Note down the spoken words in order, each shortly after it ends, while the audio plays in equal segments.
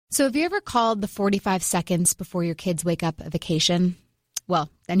So have you ever called the 45 seconds before your kids wake up a vacation? Well,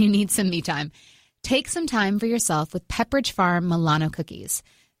 then you need some me time. Take some time for yourself with Pepperidge Farm Milano cookies.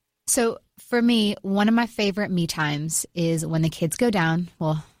 So for me, one of my favorite me times is when the kids go down.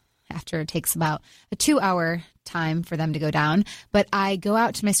 Well, after it takes about a 2-hour time for them to go down. But I go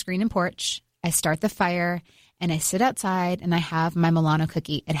out to my screen and porch, I start the fire, and I sit outside and I have my Milano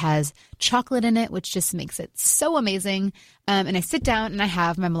cookie. It has chocolate in it, which just makes it so amazing. And I sit down and I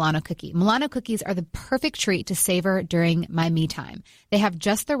have my Milano cookie. Milano cookies are the perfect treat to savor during my me time. They have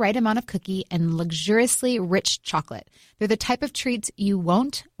just the right amount of cookie and luxuriously rich chocolate. They're the type of treats you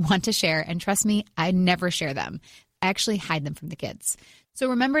won't want to share. And trust me, I never share them. I actually hide them from the kids. So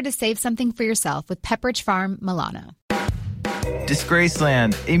remember to save something for yourself with Pepperidge Farm Milano.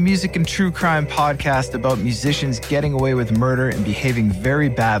 Disgraceland, a music and true crime podcast about musicians getting away with murder and behaving very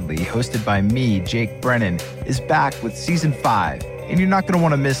badly, hosted by me, Jake Brennan, is back with Season 5. And you're not going to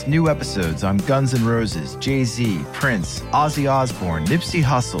want to miss new episodes on Guns N' Roses, Jay-Z, Prince, Ozzy Osbourne, Nipsey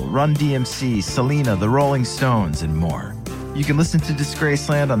Hussle, Run DMC, Selena, The Rolling Stones, and more. You can listen to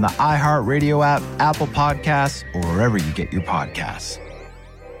Disgraceland on the iHeartRadio app, Apple Podcasts, or wherever you get your podcasts.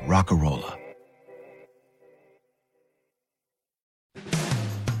 Rockarola.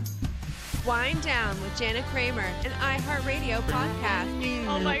 Wind Down with Jana Kramer, an iHeartRadio podcast.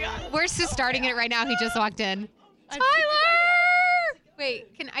 Oh my God. We're just starting it right now. He just walked in. Tyler!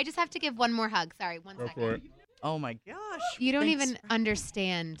 Wait, can I just have to give one more hug? Sorry, one second. For it. Oh my gosh. You don't Thanks. even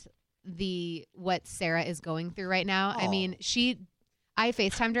understand what Sarah is going through right now. I mean, I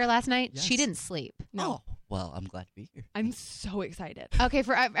FaceTimed her last night. Yes. She didn't sleep. No. Oh, well, I'm glad to be here. I'm so excited. Okay,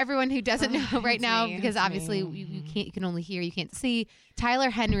 for everyone who doesn't know right now, me, because it's obviously me. you can only hear, you can't see. Tyler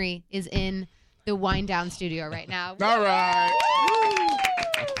Henry is in the Wind Down studio right now. All right.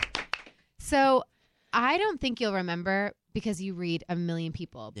 So I don't think you'll remember because you read a million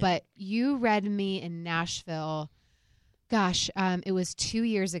people, but you read me in Nashville. Gosh, it was 2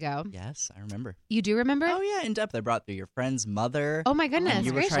 years ago. Yes, I remember. You do remember? Oh, yeah, in depth. I brought through your friend's mother. Oh, my goodness. And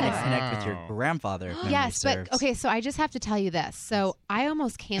you were gracious. trying to connect with your grandfather. if memory Yes, serves. but okay, so I just have to tell you this. So I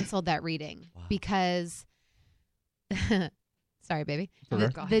almost canceled that reading because, sorry, baby.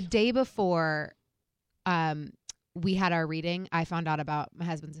 The day before we had our reading, I found out about my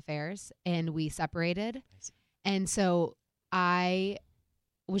husband's affairs and we separated. And so I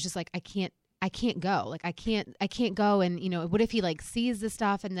was just like, I can't go. Like, I can't go. And, what if he sees this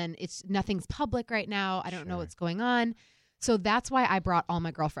stuff and then nothing's public right now. I don't know what's going on. So that's why I brought all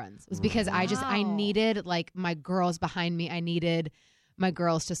my girlfriends. It was because I needed my girls behind me. I needed my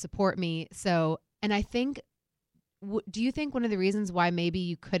girls to support me. So, and I think, do you think one of the reasons why maybe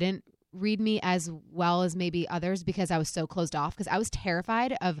you couldn't read me as well as maybe others because I was so closed off? Because I was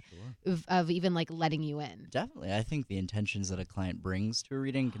terrified of even letting you in. Definitely. I think the intentions that a client brings to a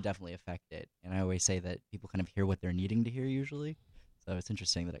reading can definitely affect it. And I always say that people kind of hear what they're needing to hear usually. So it's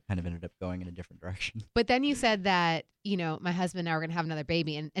interesting that it kind of ended up going in a different direction. But then you said that, my husband and I were going to have another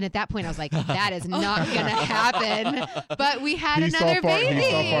baby. And at that point I was like, that is not going to happen. But we had another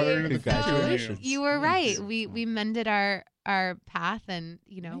baby. Congratulations. So you were right. We mended our path and,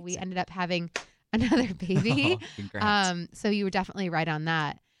 we ended up having another baby. Oh, congrats. So you were definitely right on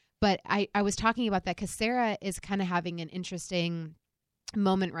that. But I was talking about that because Sarah is kind of having an interesting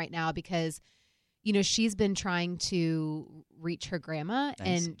moment right now because, she's been trying to reach her grandma.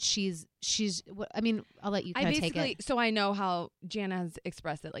 Nice. And she's, I'll let you kind of take it. So I know how Jana has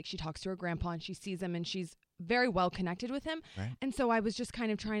expressed it. She talks to her grandpa and she sees him and she's very well connected with him. Right. And so I was just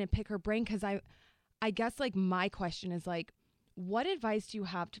kind of trying to pick her brain because I guess my question is what advice do you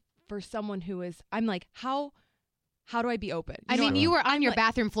have for someone who is, how do I be open? You were on your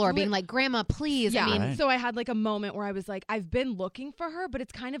bathroom floor being like, Grandma, please. Yeah. Right. So I had a moment where I was like, I've been looking for her, but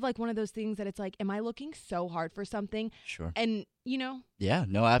it's kind of one of those things that it's am I looking so hard for something? Sure. And, Yeah,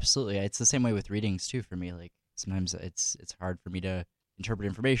 no, absolutely. It's the same way with readings too for me. Sometimes it's hard for me to interpret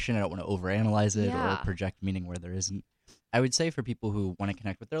information. I don't want to overanalyze it or project meaning where there isn't. I would say for people who want to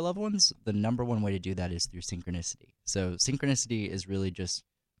connect with their loved ones, the number one way to do that is through synchronicity. So synchronicity is really just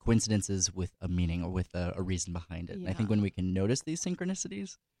coincidences with a meaning or with a reason behind it. And I think when we can notice these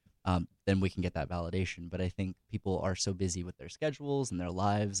synchronicities, then we can get that validation. But I think people are so busy with their schedules and their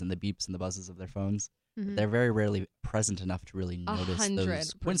lives and the beeps and the buzzes of their phones, that they're very rarely present enough to really notice 100%.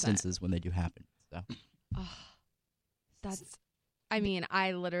 those coincidences when they do happen. So I'm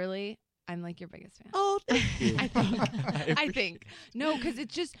your biggest fan. Oh, thank you. I think. No, because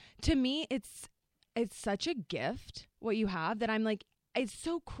it's just, to me, it's such a gift what you have that I'm it's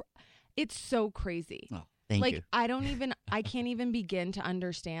so crazy. Oh, thank you. I can't even begin to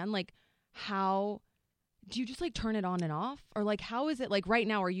understand how do you just like turn it on and off? Or like, how is it like right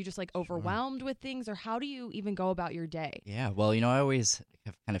now? Are you just like overwhelmed with things, or how do you even go about your day? Yeah, well, I always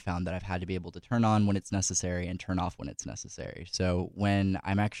have kind of found that I've had to be able to turn on when it's necessary and turn off when it's necessary. So when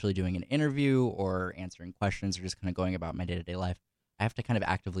I'm actually doing an interview or answering questions or just kind of going about my day-to-day life, I have to kind of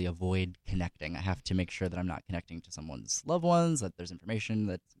actively avoid connecting. I have to make sure that I'm not connecting to someone's loved ones, that there's information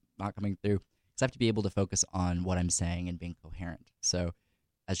that's not coming through. Because I have to be able to focus on what I'm saying and being coherent. So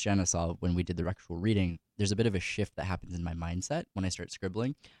as Jenna saw when we did the actual reading, there's a bit of a shift that happens in my mindset when I start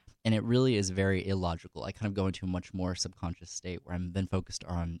scribbling. And it really is very illogical. I kind of go into a much more subconscious state where I'm then focused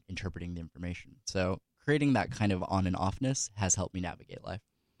on interpreting the information. So creating that kind of on and offness has helped me navigate life,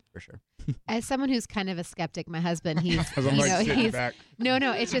 for sure. As someone who's kind of a skeptic, my husband, he's, back.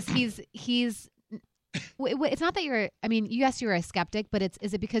 No, it's just he's. It's not that you're. I mean, yes, you're a skeptic, but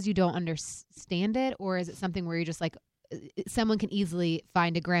is it because you don't understand it, or is it something where you're just like, someone can easily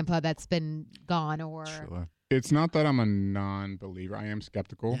find a grandpa that's been gone, or Sure. It's not that I'm a non-believer. I am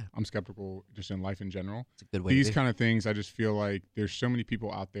skeptical. Yeah. I'm skeptical just in life in general. It's a good way These to be. kind of things, I just feel like there's so many people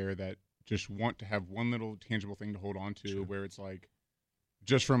out there that just want to have one little tangible thing to hold on to, Sure. where it's like,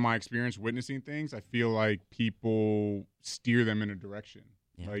 just from my experience witnessing things, I feel like people steer them in a direction.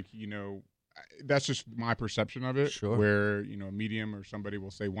 Yeah. Like, that's just my perception of it. Sure. Where, a medium or somebody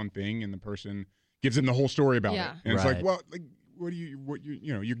will say one thing and the person gives them the whole story about Yeah. it. And it's like, Right. well, like,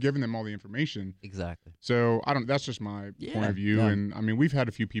 you're giving them all the information. Exactly. So that's just my point of view. Yeah. And I mean, we've had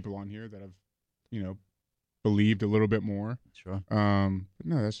a few people on here that have, believed a little bit more. Sure. But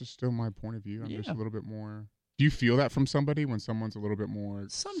no, that's just still my point of view. I'm just a little bit more. Do you feel that from somebody when someone's a little bit more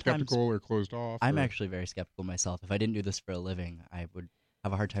Sometimes. skeptical or closed off? I'm or? actually very skeptical myself. If I didn't do this for a living, I would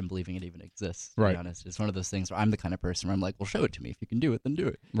have a hard time believing it even exists, to Right. be honest. It's one of those things where I'm the kind of person where I'm like, well, show it to me. If you can do it, then do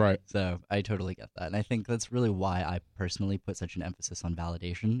it. Right. So I totally get that. And I think that's really why I personally put such an emphasis on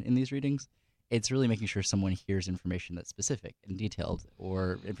validation in these readings. It's really making sure someone hears information that's specific and detailed,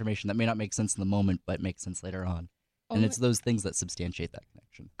 or information that may not make sense in the moment but makes sense later on. And it's those things that substantiate that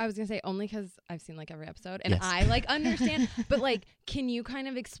connection. I was going to say only because I've seen like every episode and Yes. I like understand. But like, can you kind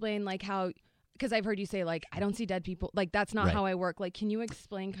of explain like how, because I've heard you say like, I don't see dead people. Like, that's not Right. how I work. Like, can you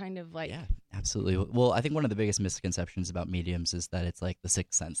explain kind of like. Yeah, absolutely. Well, I think one of the biggest misconceptions about mediums is that it's like the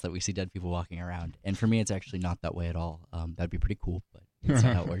sixth sense, that we see dead people walking around. And for me, it's actually not that way at all. That'd be pretty cool, but that's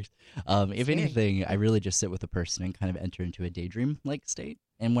not how it works. If anything, I really just sit with a person and kind of enter into a daydream-like state.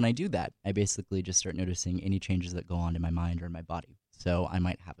 And when I do that, I basically just start noticing any changes that go on in my mind or in my body. So I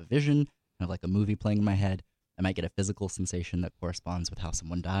might have a vision, kind of like a movie playing in my head. I might get a physical sensation that corresponds with how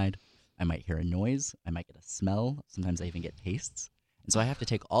someone died. I might hear a noise. I might get a smell. Sometimes I even get tastes. And so I have to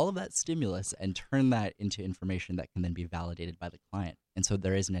take all of that stimulus and turn that into information that can then be validated by the client. And so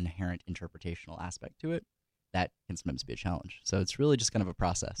there is an inherent interpretational aspect to it that can sometimes be a challenge. So it's really just kind of a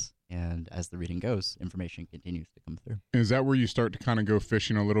process. And as the reading goes, information continues to come through. Is that where you start to kind of go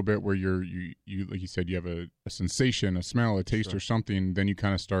fishing a little bit, where you like you said, you have a sensation, a smell, a taste, Sure. or something, then you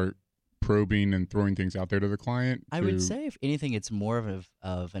kind of start probing and throwing things out there to the client? I would say, if anything, it's more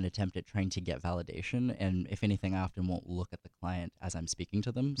of an attempt at trying to get validation. And if anything, I often won't look at the client as I'm speaking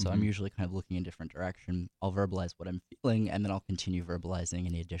to them. So I'm usually kind of looking in a different direction. I'll verbalize what I'm feeling, and then I'll continue verbalizing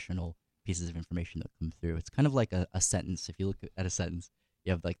any additional pieces of information that come through. It's kind of like a sentence. If you look at a sentence,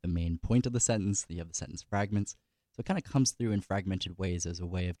 you have like the main point of the sentence, you have the sentence fragments. So it kind of comes through in fragmented ways as a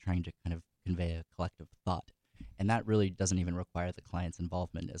way of trying to kind of convey a collective thought. And that really doesn't even require the client's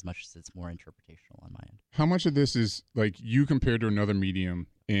involvement as much as it's more interpretational on my end. How much of this is like you compared to another medium,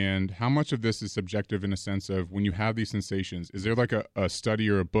 and how much of this is subjective in a sense of when you have these sensations? Is there like a study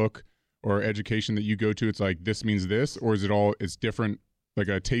or a book or education that you go to? It's like, this means this, or is it all, it's different, like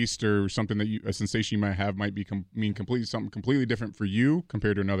a taste or something that a sensation you might have might be mean something completely different for you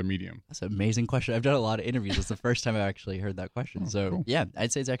compared to another medium? That's an amazing question. I've done a lot of interviews. It's the first time I've actually heard that question. Cool. Yeah,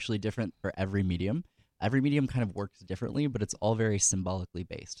 I'd say it's actually different for every medium. Every medium kind of works differently, but it's all very symbolically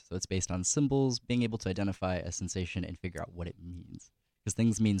based. So it's based on symbols, being able to identify a sensation and figure out what it means. Because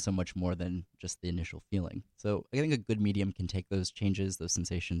things mean so much more than just the initial feeling. So I think a good medium can take those changes, those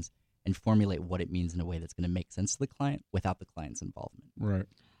sensations, and formulate what it means in a way that's going to make sense to the client without the client's involvement. Right.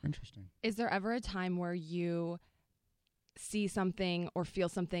 Interesting. Is there ever a time where you see something or feel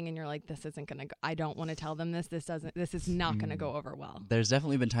something and you're like, this isn't going to go, I don't want to tell them this. This is not going to go over well. There's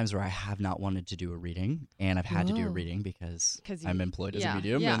definitely been times where I have not wanted to do a reading, and I've had to do a reading because I'm employed as a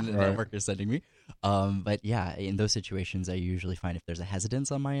medium and the network is sending me. But yeah, in those situations, I usually find if there's a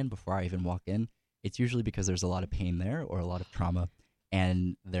hesitance on my end before I even walk in, it's usually because there's a lot of pain there or a lot of trauma,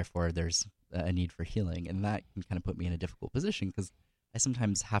 and therefore there's a need for healing. And that can kind of put me in a difficult position because I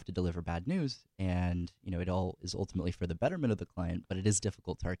sometimes have to deliver bad news, and it all is ultimately for the betterment of the client, but it is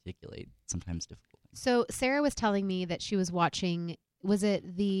difficult to articulate, sometimes difficult. So Sarah was telling me that she was watching, was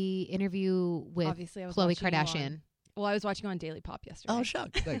it the interview with Khloe Kardashian? Well, I was watching on Daily Pop yesterday. Oh,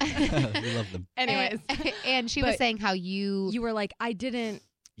 shucks. We love them. Anyways. And she was saying how you were like, I didn't,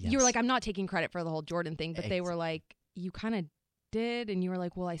 you were like, I'm not taking credit for the whole Jordan thing, but they were like, you kind of did, and you were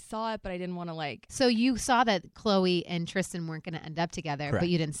like, well, I saw it, but I didn't want to like. So you saw that Khloe and Tristan weren't going to end up together, Correct. But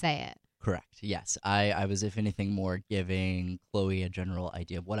you didn't say it. Correct. Yes. I was, if anything, more giving Khloe a general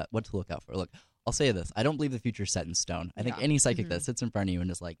idea of what to look out for. Look, I'll say this. I don't believe the future's set in stone. I think any psychic that sits in front of you and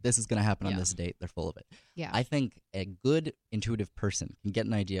is like, this is going to happen on this date, they're full of it. Yeah. I think a good intuitive person can get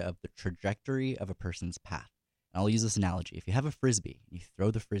an idea of the trajectory of a person's path. And I'll use this analogy. If you have a Frisbee and you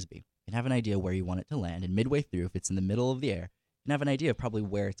throw the Frisbee, you can have an idea where you want it to land. And midway through, if it's in the middle of the air, you can have an idea of probably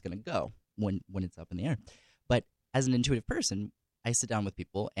where it's going to go when it's up in the air. But as an intuitive person, I sit down with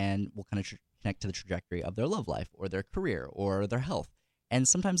people and we'll kind of connect to the trajectory of their love life or their career or their health. And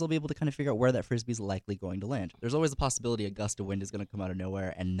sometimes I'll be able to kind of figure out where that Frisbee is likely going to land. There's always the possibility a gust of wind is going to come out of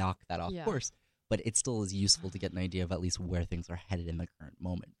nowhere and knock that off course. But it still is useful to get an idea of at least where things are headed in the current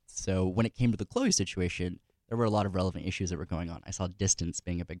moment. So when it came to the Khloe situation, there were a lot of relevant issues that were going on. I saw distance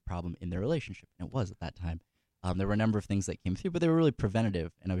being a big problem in their relationship, and it was at that time. There were a number of things that came through, but they were really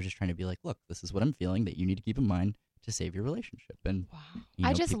preventative. And I was just trying to be like, look, this is what I'm feeling that you need to keep in mind to save your relationship. And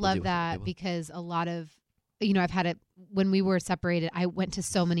I just love that because a lot of, I've had it when we were separated. I went to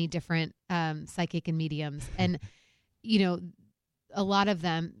so many different psychic and mediums, and a lot of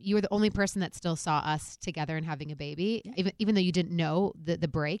them, you were the only person that still saw us together and having a baby, even though you didn't know the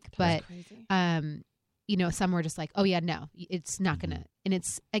break. But some were just like, oh yeah, no, it's not gonna. And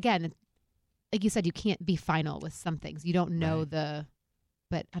it's again, like you said, you can't be final with some things. You don't know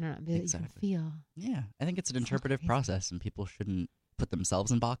but I don't know. Exactly. You can feel. Yeah, I think it's an interpretive process, and people shouldn't put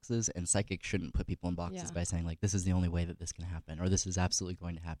themselves in boxes, and psychics shouldn't put people in boxes by saying like, this is the only way that this can happen, or this is absolutely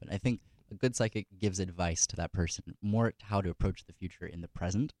going to happen. I think a good psychic gives advice to that person more how to approach the future in the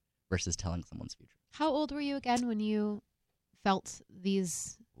present versus telling someone's future. How old were you again when you felt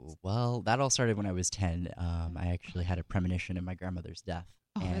these? Well, that all started when I was 10. I actually had a premonition of my grandmother's death.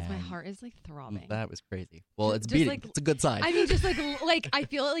 Oh, my heart is like throbbing. That was crazy. Well, it's beating. Like, it's a good sign. I mean, just like I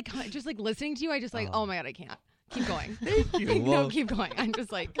feel like just like listening to you, I just like, oh my God, I can't. Keep going. Thank you. No, keep going. I'm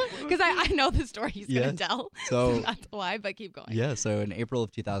just like, because I know the story he's going to tell. So that's why, but keep going. Yeah. So in April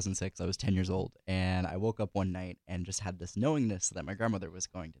of 2006, I was 10 years old, and I woke up one night and just had this knowingness that my grandmother was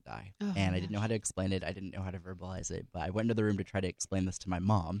going to die. And I didn't know how to explain it. I didn't know how to verbalize it, but I went into the room to try to explain this to my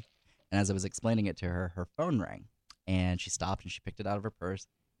mom. And as I was explaining it to her, her phone rang, and she stopped and she picked it out of her purse.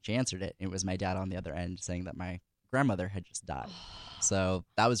 She answered it. And it was my dad on the other end saying that my grandmother had just died. So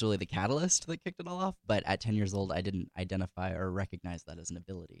that was really the catalyst that kicked it all off. But at 10 years old, I didn't identify or recognize that as an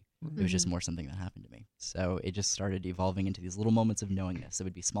ability. It was just more something that happened to me. So it just started evolving into these little moments of knowingness. It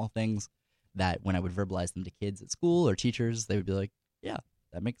would be small things that when I would verbalize them to kids at school or teachers, they would be like, yeah,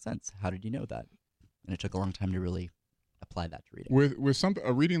 that makes sense. How did you know that? And it took a long time to really apply that to reading. With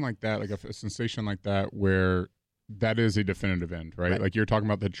a reading like that, like a sensation like that, where that is a definitive end, right? Like you're talking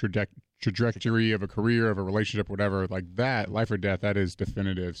about the trajectory of a career, of a relationship, whatever, like that, life or death, that is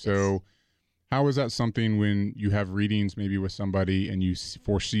definitive. So how is that something when you have readings maybe with somebody and you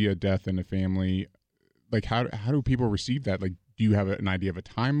foresee a death in the family? Like how do people receive that? Like, do you have an idea of a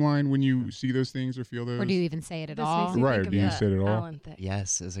timeline when you see those things or feel those? Or do you even say it at all? Right, do you say it at all? Alan Thicke.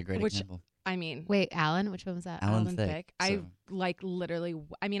 Yes, is a great example. I mean, wait, Alan, which one was that? Alan Thicke. I like literally.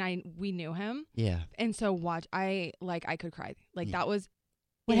 I mean, we knew him. Yeah. And so I could cry. Like that was.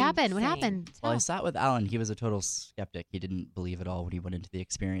 What happened? insane. What happened? Well, I sat with Alan. He was a total skeptic. He didn't believe at all when he went into the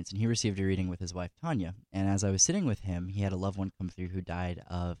experience, and he received a reading with his wife Tanya. And as I was sitting with him, he had a loved one come through who died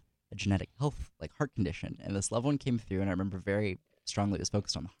of a genetic health, like heart condition. And this loved one came through, and I remember very strongly it was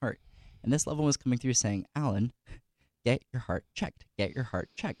focused on the heart. And this loved one was coming through saying, "Alan, get your heart checked, get your heart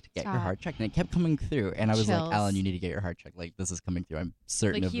checked, get your heart checked." And it kept coming through. And I was like, "Alan, you need to get your heart checked. Like, this is coming through. I'm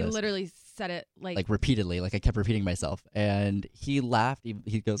certain of this." Like, he literally said it like repeatedly. Like, I kept repeating myself. And he laughed.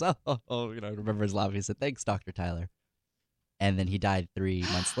 He goes, I remember his laugh. He said, "Thanks, Dr. Tyler." And then he died 3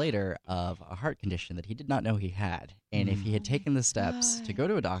 months later of a heart condition that he did not know he had. And if he had taken the steps to go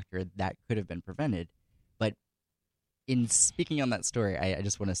to a doctor, that could have been prevented. But in speaking on that story, I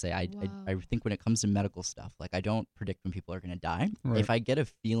just want to say I think when it comes to medical stuff, like, I don't predict when people are going to die. Right. If I get a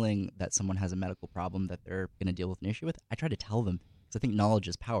feeling that someone has a medical problem that they're going to deal with an issue with, I try to tell them, because I think knowledge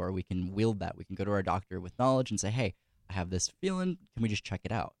is power. We can wield that. We can go to our doctor with knowledge and say, "Hey, I have this feeling. Can we just check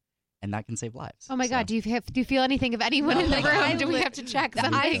it out?" And that can save lives. Oh my God! Do you feel anything of anyone in the room? Do we have to check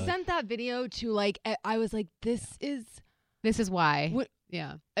something? I sent that video to I was like, this is This is why.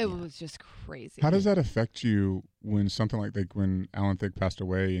 It was just crazy. How does that affect you when something like when Alan Thicke passed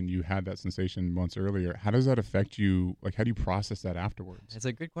away and you had that sensation months earlier? How does that affect you? Like, how do you process that afterwards? It's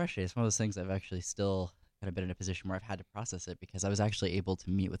a good question. It's one of those things I've actually still kind of been in a position where I've had to process it, because I was actually able to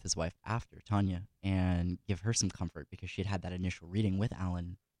meet with his wife after, Tanya, and give her some comfort because she had that initial reading with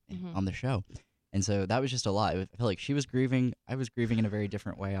Alan on the show. And so that was just a lot. I feel like she was grieving. I was grieving in a very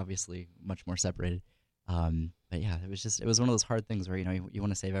different way, obviously, much more separated. But yeah, it was one of those hard things where, you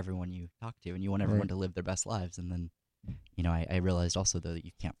want to save everyone you talk to, and you want everyone to live their best lives. And then, I realized also, though, that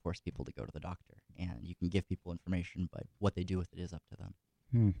you can't force people to go to the doctor, and you can give people information, but what they do with it is up to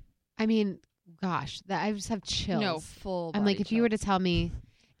them. I mean, gosh, I just have chills. No, full I'm like, body if you were to tell me,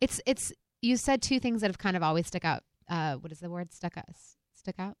 it's, you said two things that have kind of always stuck out. What is the word? Stuck out?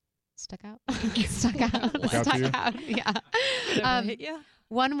 Stuck out? Stuck out? Stuck out. Yeah.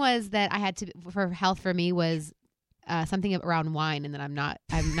 One was that I had to, for health for me, was something around wine, and that I'm not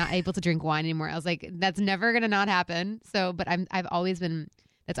able to drink wine anymore. I was like, that's never gonna not happen. So, but that's always been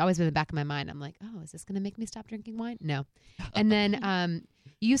in the back of my mind. I'm like, oh, is this gonna make me stop drinking wine? No. And then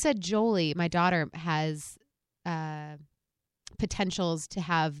you said Jolie, my daughter, has potentials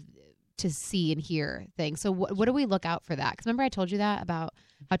to see and hear things. So what do we look out for that? Because remember I told you that about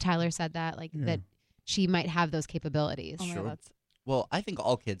how Tyler said that, that she might have those capabilities. Oh my God, Well, I think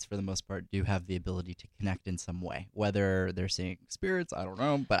all kids, for the most part, do have the ability to connect in some way. Whether they're seeing spirits, I don't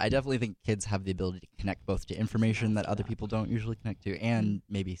know. But I definitely think kids have the ability to connect both to information that other people don't usually connect to, and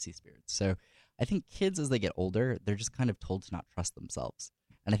maybe see spirits. So I think kids, as they get older, they're just kind of told to not trust themselves.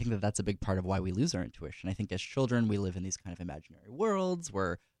 And I think that that's a big part of why we lose our intuition. I think as children, we live in these kind of imaginary worlds.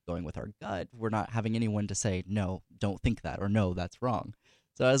 We're going with our gut. We're not having anyone to say, no, don't think that, or no, that's wrong.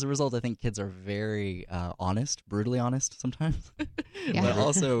 So as a result, I think kids are very honest, brutally honest sometimes, but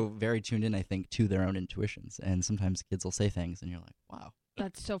also very tuned in, I think, to their own intuitions. And sometimes kids will say things and you're like, wow.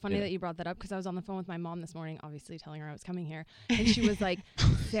 That's so funny that you brought that up, because I was on the phone with my mom this morning, obviously telling her I was coming here. And she was like,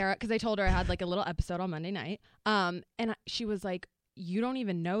 Sarah, because I told her I had like a little episode on Monday night. She was like, you don't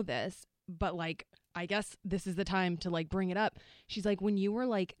even know this, but like, I guess this is the time to like bring it up. She's like, when you were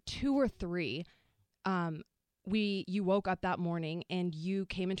like 2 or 3, you woke up that morning and you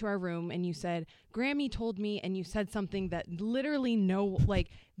came into our room and you said, Grammy told me, and you said something that literally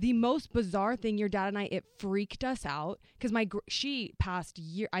the most bizarre thing. Your dad and I, it freaked us out because she passed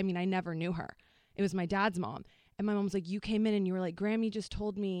I never knew her. It was my dad's mom. And my mom was like, you came in and you were like, Grammy just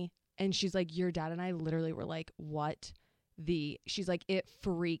told me. And she's like, your dad and I literally were like, what? She's like, it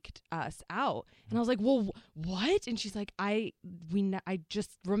freaked us out. And I was like, well, what? And she's like, I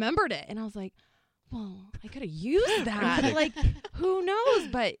just remembered it. And I was like, well, I could have used that. Like, who knows?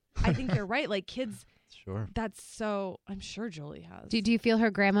 But I think you're right. Like, kids, sure. I'm sure Jolie has. Do you feel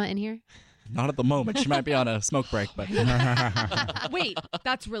her grandma in here? Not at the moment. She might be on a smoke break, but wait,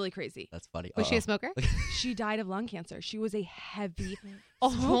 that's really crazy. That's funny. Was she a smoker? She died of lung cancer. She was a heavy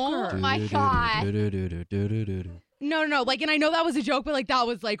Oh smoker. my God. No. Like, and I know that was a joke, but like, that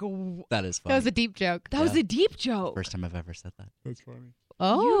was like, that is funny. That was a deep joke. That was a deep joke. First time I've ever said that. That's funny.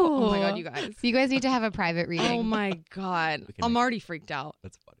 Oh my God, you guys. You guys need to have a private reading. Oh my God. I'm already freaked out.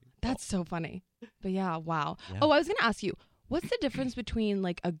 That's funny. That's so funny. But yeah, wow. Yeah. Oh, I was going to ask you, what's the difference between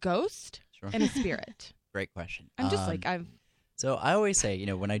like a ghost and a spirit? Great question. I'm just So I always say,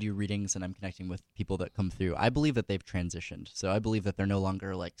 when I do readings and I'm connecting with people that come through, I believe that they've transitioned. So I believe that they're no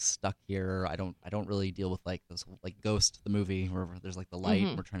longer like stuck here. I don't really deal with like this, like Ghost, the movie, where there's like the light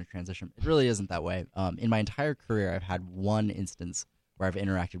and we're trying to transition. It really isn't that way. In my entire career, I've had one instance where I've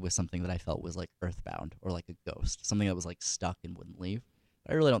interacted with something that I felt was like earthbound or like a ghost, something that was like stuck and wouldn't leave.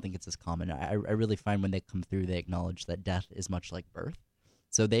 But I really don't think it's as common. I really find when they come through, they acknowledge that death is much like birth.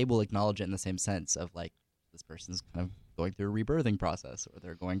 So they will acknowledge it in the same sense of like, this person's kind of going through a rebirthing process, or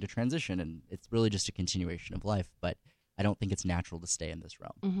they're going to transition, and it's really just a continuation of life. But I don't think it's natural to stay in this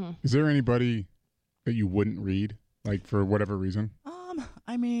realm. Mm-hmm. Is there anybody that you wouldn't read, like for whatever reason?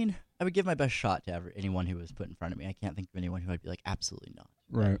 I mean, I would give my best shot to anyone who was put in front of me. I can't think of anyone who I'd be like, absolutely not.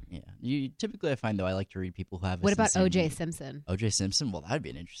 Right. But, yeah. Typically, I find, though, I like to read people who have. What about O.J. Simpson? O.J. Simpson? Well, that'd be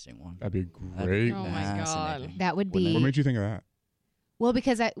an interesting one. That'd be great. Oh my God. That would be. What made you think of that? Well,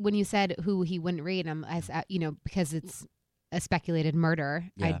 because when you said who he wouldn't read, because it's a speculated murder,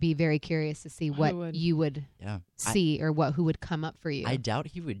 I'd be very curious to see what you would see or who would come up for you. I doubt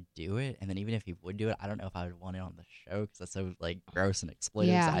he would do it, and then even if he would do it, I don't know if I would want it on the show because that's so like gross and exploitive.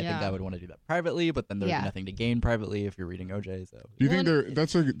 Yeah. So I think I would want to do that privately, but then there's nothing to gain privately if you're reading OJ. So do you think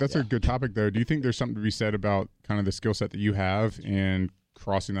that's a good topic though? Do you think there's something to be said about kind of the skill set that you have and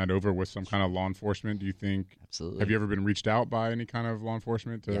crossing that over with some kind of law enforcement, do you think? Absolutely. Have you ever been reached out by any kind of law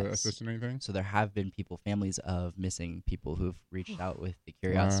enforcement to Yes. assist in anything? So there have been families of missing people who've reached out with the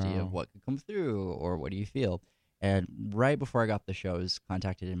curiosity Wow. of what could come through or what do you feel. And right before I got the show, I was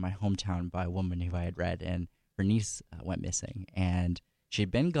contacted in my hometown by a woman who I had read, and her niece went missing. And she'd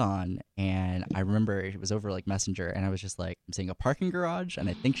been gone, and I remember it was over like Messenger, and I was just like, I'm seeing a parking garage, and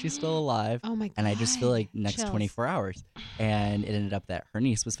I think she's still alive. Oh my God. And I just feel like next Chills. 24 hours. And it ended up that her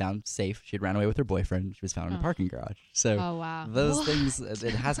niece was found safe. She'd ran away with her boyfriend. She was found in a parking garage. So Oh, wow. those things,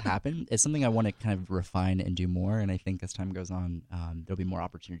 it has happened. It's something I want to kind of refine and do more. And I think as time goes on, there'll be more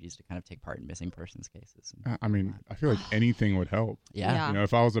opportunities to kind of take part in missing persons cases. I mean, I feel like anything would help. Yeah. You know,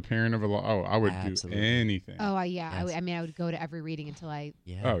 if I was a parent of a law, I would Absolutely. do anything. Oh, yeah. Yes. I mean, I would go to every reading until I.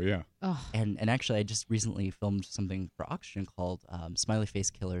 Yeah. Oh, yeah. Oh, And actually, I just recently filmed something for Oxygen called Smiley Face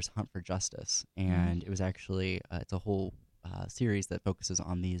Killers Hunt for Justice. And it was actually, it's a whole series that focuses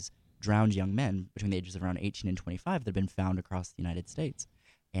on these drowned young men between the ages of around 18 and 25 that have been found across the United States.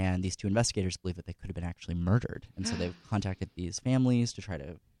 And these two investigators believe that they could have been actually murdered. And so they've contacted these families to try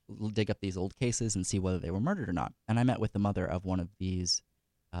to dig up these old cases and see whether they were murdered or not. And I met with the mother of one of these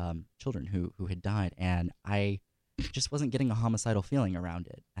children who had died, and I just wasn't getting a homicidal feeling around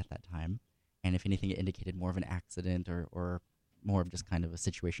it at that time. And if anything, it indicated more of an accident or more of just kind of a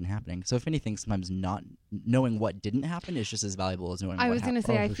situation happening. So if anything, sometimes not knowing what didn't happen is just as valuable as knowing what I happened. was going to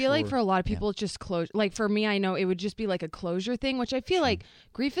say, I feel like for a lot of Yeah. people, it's just closure. Like for me, I know it would just be like a closure thing, which I feel like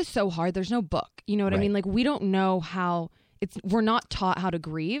grief is so hard. There's no book. You know what I Right. mean? Like we don't know how we're not taught how to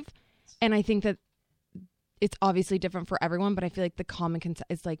grieve. And I think that it's obviously different for everyone, but I feel like the common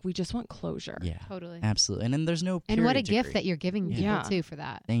concept is like, we just want closure. Yeah, totally. absolutely. And then there's no And what a period to gift grieve. that you're giving people Yeah. too for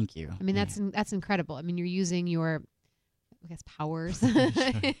that. Thank you. I mean, Yeah. that's incredible. I mean, you're using your, I guess, powers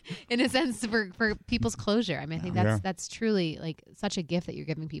in a sense for people's closure. I mean, I think Yeah. that's truly like such a gift that you're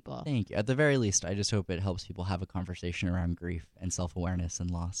giving people. Thank you. At the very least, I just hope it helps people have a conversation around grief and self-awareness and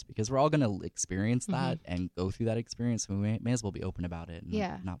loss, because we're all going to experience that and go through that experience. And we may as well be open about it and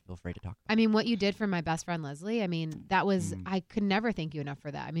Yeah. not feel afraid to talk about I mean, what you did for my best friend Leslie, I mean, that was I could never thank you enough for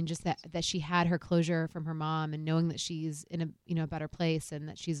that. I mean, just that she had her closure from her mom and knowing that she's in a better place and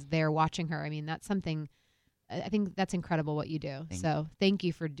that she's there watching her. I mean, that's something I think that's incredible what you do. So thank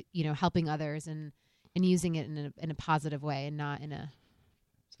you for helping others and using it in a positive way and not in a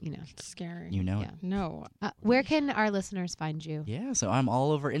It's scary. it. You know Yeah. it. No. Where can our listeners find you? Yeah, so I'm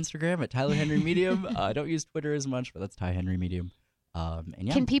all over Instagram at Tyler Henry Medium. I don't use Twitter as much, but that's Ty Henry Medium. And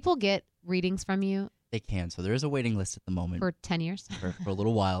yeah, Can people get readings from you they can. So there is a waiting list at the moment for 10 years? for a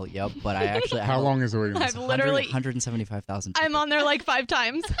little while. Yep, but I actually How long is the waiting list? I've literally 175,000. I'm on there like 5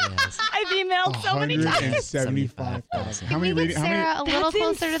 times. Yes. I've emailed so many times. 175,000. How many Can we readings? get Sarah a little That's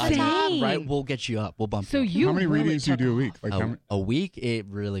closer to the insane. top? Right, we'll get you up. We'll bump So you up. you How many really readings do you took do a off. week? Like how many? A week, it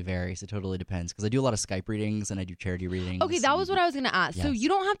really varies. It totally depends because I do a lot of Skype readings and I do charity readings. Okay, that was what I was going to ask. So Yes. you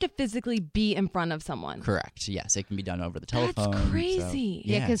don't have to physically be in front of someone. Correct. Yes, it can be done over the That's telephone. so- crazy.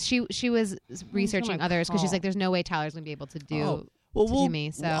 Yeah, because she was researching my others because she's call. like, there's no way Tyler's gonna be able to do Oh, well, to we'll do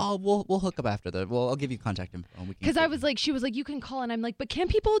me. So we'll hook up after the. Well, I'll give you contact info. And we can Because get- I was like, she was like, you can call, and I'm like, but can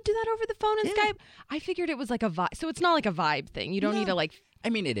people do that over the phone and Yeah. Skype? I figured it was like a vibe. So it's not like a vibe thing. You don't need to like. I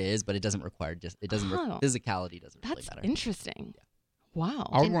mean, it is, but it doesn't require Oh. physicality doesn't really That's matter. interesting. Wow.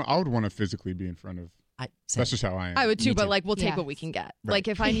 I would want to physically be in front of. Same. That's just how I am. I would too, Me but too. like we'll take Yeah. what we can get. Right. Like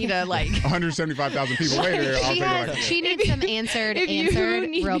if I need to like 175,000 people later, I'll take it. she needs some answered if you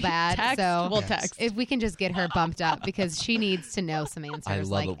need real bad. text, so we'll text. if we can just get her bumped up because she needs to know some answers. I love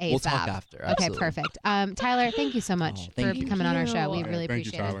like it. ASAP. We'll talk after. Okay, Absolutely. perfect. Tyler, thank you so much Oh, thank for you. coming on our show. We Thank really Thank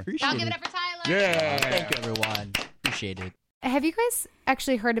you, appreciate Tyler. it. I'll give it up for Tyler. Yeah. Thank you, everyone. Appreciate it. Have you guys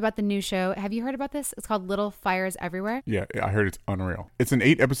actually heard about the new show? Have you heard about this? It's called Little Fires Everywhere. Yeah, I heard it's unreal. It's an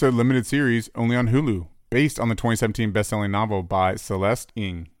 8-episode limited series only on Hulu, based on the 2017 best-selling novel by Celeste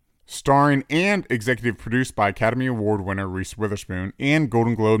Ng. Starring and executive produced by Academy Award winner Reese Witherspoon and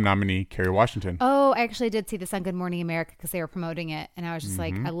Golden Globe nominee Kerry Washington. Oh, I actually did see this on Good Morning America because they were promoting it. And I was just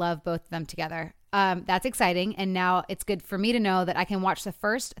like, I love both of them together. That's exciting. And now it's good for me to know that I can watch the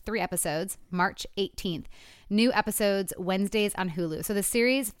first 3 episodes March 18th. New episodes Wednesdays on Hulu. So the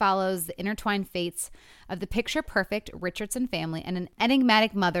series follows the intertwined fates of the picture-perfect Richardson family and an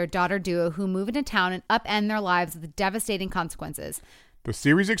enigmatic mother-daughter duo who move into town and upend their lives with devastating consequences. The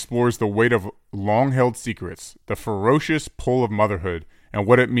series explores the weight of long-held secrets, the ferocious pull of motherhood, and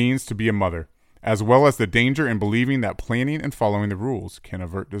what it means to be a mother, as well as the danger in believing that planning and following the rules can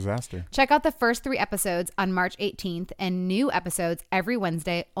avert disaster. Check out the first 3 episodes on March 18th and new episodes every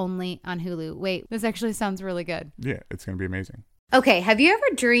Wednesday only on Hulu. Wait, this actually sounds really good. Yeah, it's going to be amazing. Okay, have you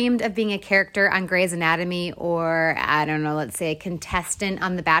ever dreamed of being a character on Grey's Anatomy or, I don't know, let's say a contestant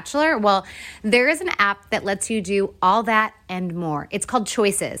on The Bachelor? Well, there is an app that lets you do all that and more. It's called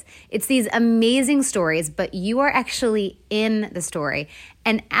Choices. It's these amazing stories, but you are actually in the story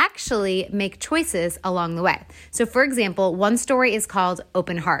and actually make choices along the way. So for example, one story is called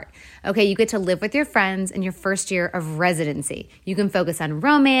Open Heart. Okay, you get to live with your friends in your first year of residency. You can focus on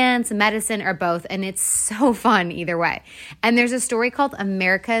romance, medicine, or both, and it's so fun either way. And there's a story called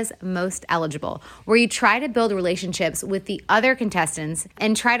America's Most Eligible, where you try to build relationships with the other contestants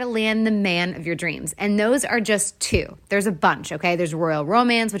and try to land the man of your dreams. And those are just two. There's a bunch, okay? There's Royal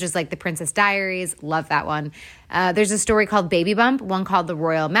Romance, which is like the Princess Diaries. Love that one. There's a story called Baby Bump, one called The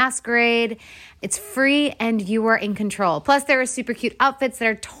Royal Masquerade. It's free and you are in control. Plus, there are super cute outfits that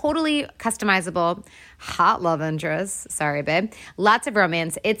are totally customizable. Hot love interests. Sorry, babe. Lots of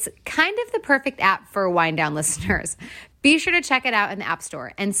romance. It's kind of the perfect app for wind down listeners. Be sure to check it out in the App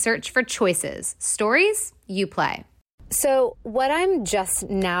Store and search for Choices. Stories you play. So what I'm just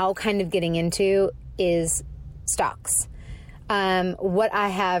now kind of getting into is stocks. What I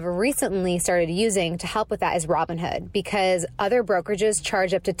have recently started using to help with that is Robinhood, because other brokerages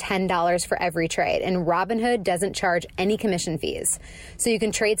charge up to $10 for every trade, and Robinhood doesn't charge any commission fees. So you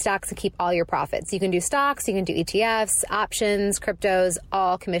can trade stocks and keep all your profits. You can do stocks, you can do ETFs, options, cryptos,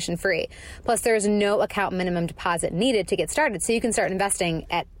 all commission free. Plus, there's no account minimum deposit needed to get started, so you can start investing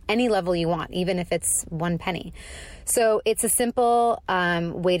at any level you want, even if it's 1 penny. So it's a simple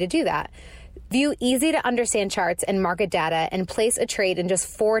way to do that. View easy to understand charts and market data and place a trade in just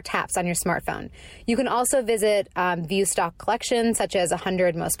 4 taps on your smartphone. You can also visit view stock collections such as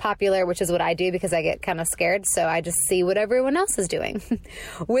 100 most popular, which is what I do because I get kind of scared. So I just see what everyone else is doing.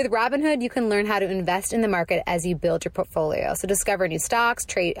 With Robinhood, you can learn how to invest in the market as you build your portfolio. So discover new stocks,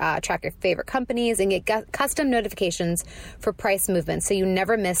 track your favorite companies, and get custom notifications for price movements so you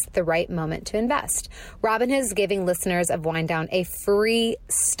never miss the right moment to invest. Robinhood is giving listeners of Wind Down a free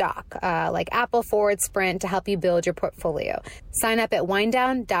stock like Apple, Ford, Sprint to help you build your portfolio. Sign up at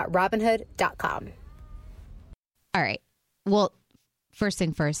winddown.robinhood.com. All right. Well, first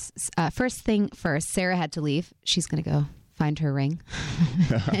thing first, Sarah had to leave. She's going to go find her ring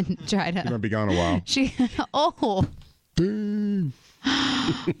and try to. She's going to be gone a while.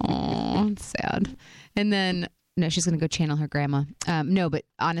 It's sad. And then, no, she's going to go channel her grandma. No, but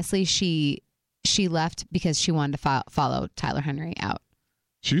honestly, she left because she wanted to follow Tyler Henry out.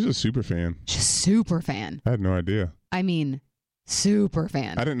 She's a super fan. She's a super fan. I had no idea. I mean, super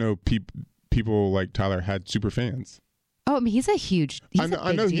fan. I didn't know people like Tyler had super fans. Oh, I mean, he's a big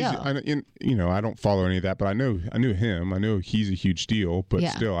deal. I don't follow any of that, but I knew him. I know he's a huge deal, but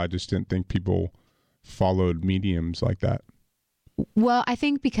still, I just didn't think people followed mediums like that. Well, I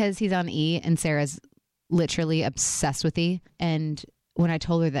think because he's on E and Sarah's literally obsessed with E. And when I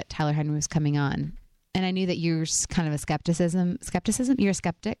told her that Tyler Henry was coming on, and I knew that you're kind of a skepticism. You're a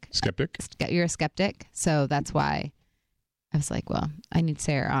skeptic. You're a skeptic. So that's why I was like, well, I need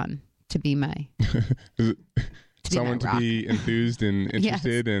Sarah on to be my someone to be enthused and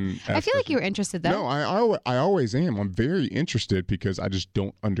interested. Yes. And I feel like you were interested though. No, I always am. I'm very interested because I just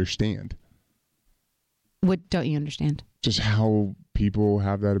don't understand. What don't you understand? Just how people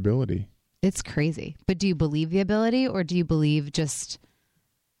have that ability. It's crazy. But do you believe the ability, or do you believe just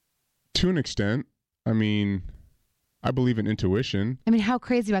to an extent? I mean, I believe in intuition. I mean, how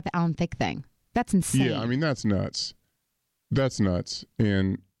crazy about the Alan Thicke thing? That's insane. Yeah, I mean, that's nuts.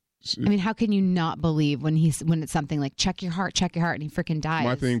 And I mean, how can you not believe when it's something like check your heart, and he freaking dies?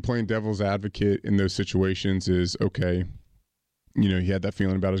 My thing, playing devil's advocate in those situations is, okay, he had that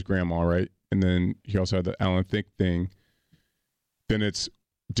feeling about his grandma, right? And then he also had the Alan Thicke thing. Then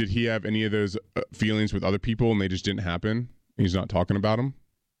did he have any of those feelings with other people and they just didn't happen? And he's not talking about them?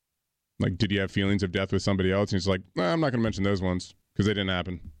 Like, did he have feelings of death with somebody else? And he's like, I'm not going to mention those ones because they didn't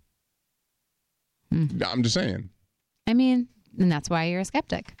happen. I'm just saying. I mean, and that's why you're a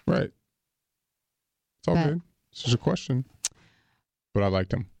skeptic. Right. It's all good. It's just a question. But I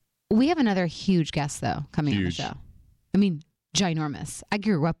liked him. We have another huge guest, though, coming on the show. I mean, ginormous. I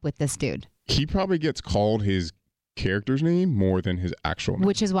grew up with this dude. He probably gets called his character's name more than his actual name.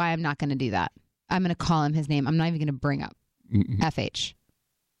 Which is why I'm not going to do that. I'm going to call him his name. I'm not even going to bring up FH.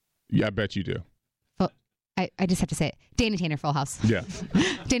 Yeah, I bet you do. Well, I just have to say it. Danny Tanner, Full House. Yeah.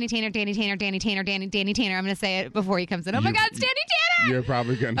 Danny Tanner. I'm going to say it before he comes in. Oh my God, it's Danny Tanner! You're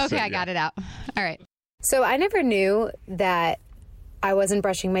probably going to say it. Okay, I got it out. All right. So I never knew that I wasn't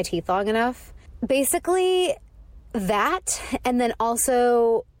brushing my teeth long enough. Basically, that, and then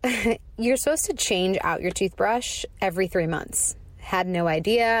also, you're supposed to change out your toothbrush every 3 months. Had no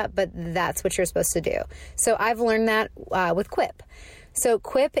idea, but that's what you're supposed to do. So I've learned that with Quip. So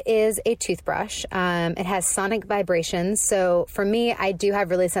Quip is a toothbrush. It has sonic vibrations. So for me, I do have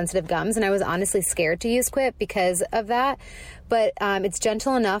really sensitive gums, and I was honestly scared to use Quip because of that. But it's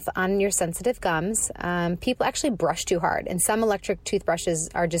gentle enough on your sensitive gums. People actually brush too hard, and some electric toothbrushes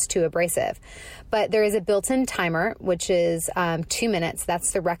are just too abrasive. But there is a built-in timer, which is 2 minutes.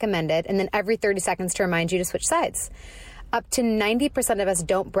 That's the recommended. And then every 30 seconds to remind you to switch sides. Up to 90% of us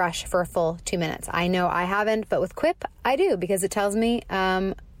don't brush for a full 2 minutes. I know I haven't, but with Quip, I do because it tells me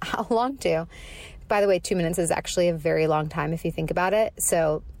how long to. By the way, 2 minutes is actually a very long time if you think about it.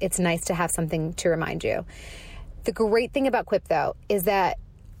 So it's nice to have something to remind you. The great thing about Quip, though, is that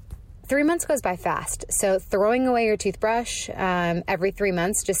 3 months goes by fast. So throwing away your toothbrush every 3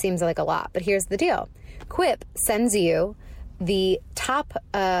 months just seems like a lot. But here's the deal. Quip sends you the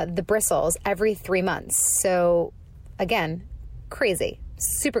the bristles every 3 months. So again, crazy.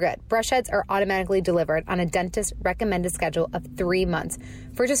 Super good. Brush heads are automatically delivered on a dentist recommended schedule of 3 months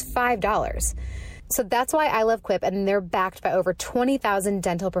for just $5. So that's why I love Quip, and they're backed by over 20,000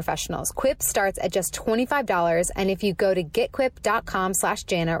 dental professionals. Quip starts at just $25, and if you go to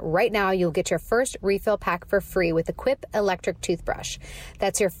getquip.com/Jana right now, you'll get your first refill pack for free with the Quip electric toothbrush.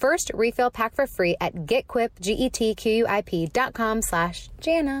 That's your first refill pack for free at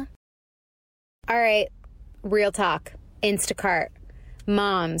getquip.com/Jana. All right. Real talk, Instacart,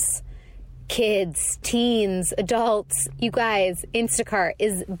 moms, kids, teens, adults, you guys, Instacart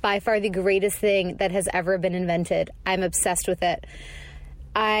is by far the greatest thing that has ever been invented. I'm obsessed with it.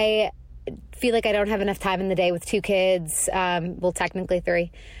 I feel like I don't have enough time in the day with 2 kids. Well, technically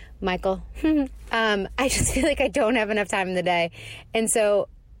 3. Michael. I just feel like I don't have enough time in the day. And so,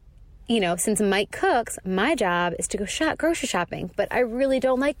 since Mike cooks, my job is to go grocery shopping. But I really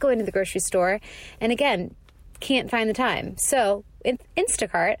don't like going to the grocery store. And again, can't find the time. So in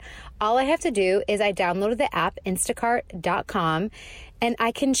Instacart, all I have to do is I downloaded the app instacart.com, and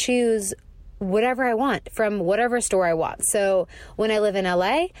I can choose whatever I want from whatever store I want. So when I live in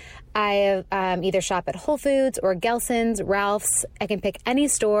LA, I either shop at Whole Foods or Gelson's, Ralph's. I can pick any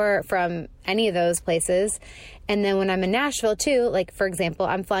store from any of those places. And then when I'm in Nashville too, like for example,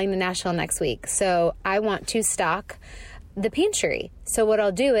 I'm flying to Nashville next week. So I want to stock the pantry. So what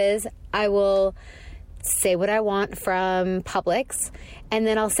I'll do is I will say what I want from Publix, and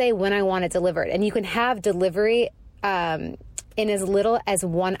then I'll say when I want it delivered. And you can have delivery in as little as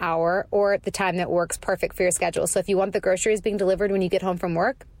 1 hour or the time that works perfect for your schedule. So if you want the groceries being delivered when you get home from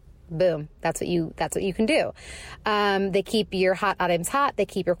work, boom, that's what you can do. They keep your hot items hot. They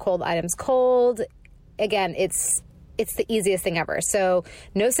keep your cold items cold. Again, it's the easiest thing ever. So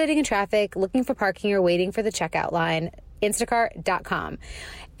no sitting in traffic, looking for parking, or waiting for the checkout line. Instacart.com.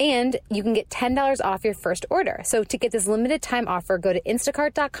 And you can get $10 off your first order. So to get this limited time offer, go to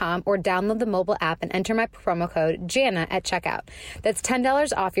instacart.com or download the mobile app and enter my promo code JANA at checkout. That's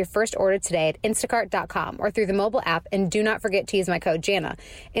 $10 off your first order today at instacart.com or through the mobile app. And do not forget to use my code JANA.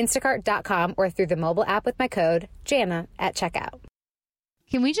 Instacart.com or through the mobile app with my code JANA at checkout.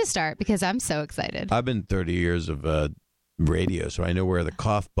 Can we just start? Because I'm so excited. I've been 30 years of radio, so I know where the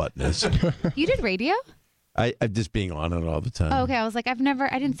cough button is. You did radio? I'm just being on it all the time. Oh, okay. I was like, I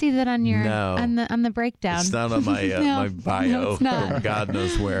didn't see that on your on the breakdown. It's not on my my bio. No, it's not. God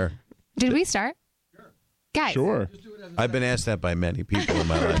knows where. Did we start? Sure. Guys. Sure. I've been asked that by many people in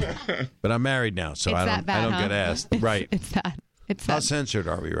my life. But I'm married now, so I don't get asked. Right. It's that. How censored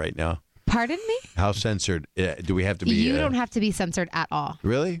are we right now? Pardon me? How censored do we have to be? You don't have to be censored at all.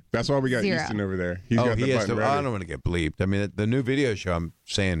 Really? That's why we got 0. Easton over there. He has to. I don't want to get bleeped. I mean, the new video show, I'm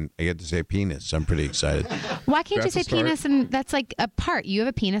saying I get to say penis. I'm pretty excited. Why can't you say penis? And that's like a part. You have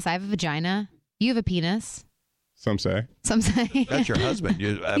a penis. I have a vagina. You have a penis. Some say. That's your husband.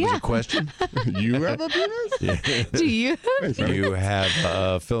 That was a question. You have a penis? Yeah. Do you? You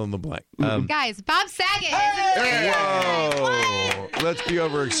have fill in the blank. Guys, Bob Saget. Whoa! Let's be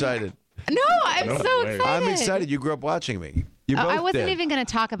overexcited. No, I'm so excited. I'm excited. You grew up watching me. You both I wasn't did. even going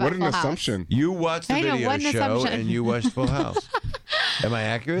to talk about What an Full House. assumption. You watched the video show and you watched Full House. Am I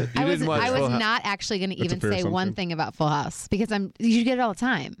accurate? You didn't watch I Full was House. not actually going to That's a even fair say one assumption. thing about Full House because you get it all the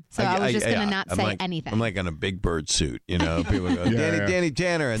time. So I was just going to not say anything. I'm like on a Big Bird suit, you know. People go, Danny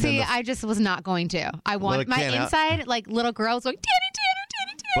Tanner. And See, then I just was not going to. I want my inside, like little girls going, Danny Tanner.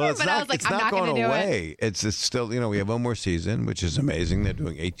 Well, But I was like, it's I'm not not going to do away. It's still, we have one more season, which is amazing. They're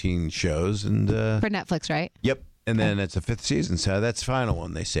doing 18 shows. And For Netflix, right? Yep. And then it's a 5th season, so that's the final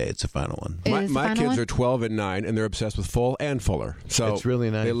one. They say it's the final one. My kids are 12 and 9, and they're obsessed with Full and Fuller. So it's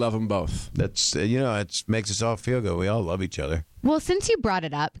really nice. They love them both. That's it makes us all feel good. We all love each other. Well, since you brought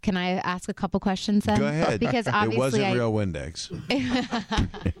it up, can I ask a couple questions then? Go ahead. Because obviously it wasn't real Windex.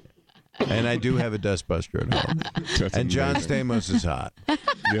 And I do have a dustbuster at home. And John Stamos is hot.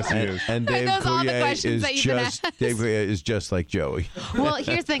 Yes, he is. And Dave Coulier is just like Joey. Well,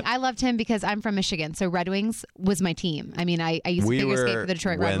 here's the thing. I loved him because I'm from Michigan, so Red Wings was my team. I mean, I used to figure skate for the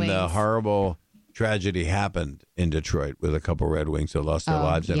Detroit Red Wings. When the horrible tragedy happened in Detroit with a couple Red Wings that lost their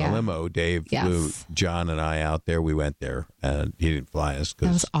lives in a limo, Dave flew John and I out there. We went there, and he didn't fly us because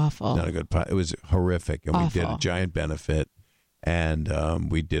that was awful. Not a good. It was horrific, and we did a giant benefit. And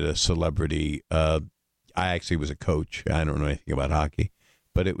we did a celebrity. I actually was a coach. I don't know anything about hockey,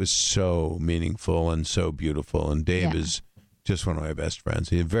 but it was so meaningful and so beautiful. And Dave is just one of my best friends.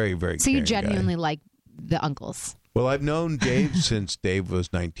 He's a very, very So you caring genuinely guy. like the uncles? Well, I've known Dave since Dave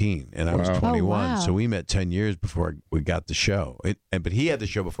was 19 and I was 21. Oh, wow. So we met 10 years before we got the show. But he had the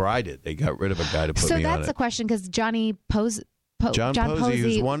show before I did. They got rid of a guy to put me on it. So that's a question because John Posey,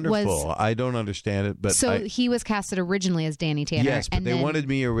 who's wonderful. Was, I don't understand it, but he was casted originally as Danny Tanner. Yes, but they wanted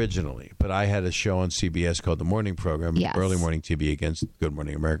me originally. But I had a show on CBS called The Morning Program, early morning TV against Good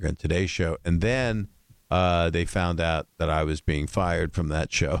Morning America and Today's Show, and then they found out that I was being fired from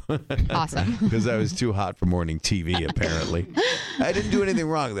that show. Awesome. Because I was too hot for morning TV, apparently. I didn't do anything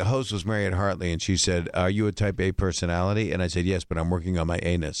wrong. The host was Mariette Hartley, and she said, "Are you a type A personality?" And I said, "Yes, but I'm working on my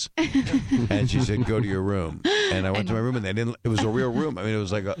anus." And she said, "Go to your room." And I went to my room, and it was a real room. I mean, it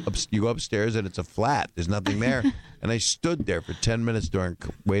was like you go upstairs, and it's a flat. There's nothing there. And I stood there for 10 minutes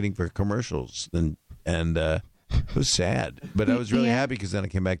waiting for commercials, and it was sad. But I was really happy because then I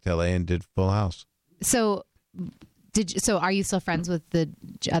came back to LA and did Full House. So, are you still friends with the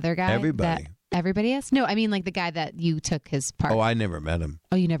other guy? Everybody. Everybody is? No, I mean like the guy that you took his part. Oh, I never met him.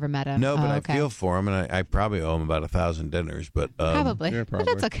 Oh, you never met him? No, but I okay. feel for him, and I probably owe him about 1,000 dinners. But probably. Yeah, But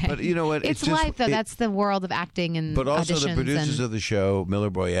that's okay. But you know what? It's life, though. That's the world of acting and But also the auditions producers of the show, Miller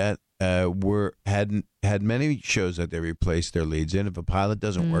Boyette, had many shows that they replaced their leads in. If a pilot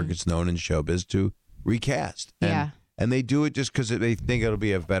doesn't work, it's known in showbiz to recast. And they do it just because they think it'll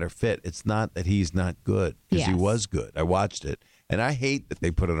be a better fit. It's not that he's not good, because he was good. I watched it. And I hate that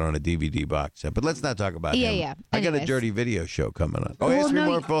they put it on a DVD box set. But let's not talk about him. Yeah. I got a dirty video show coming on. Ask me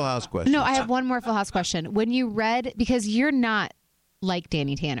more Full House questions. No, I have one more Full House question. When you read, because you're not like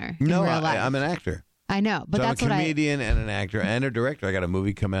Danny Tanner. No, I'm an actor. I know, but so that's I'm a comedian and an actor and a director. I got a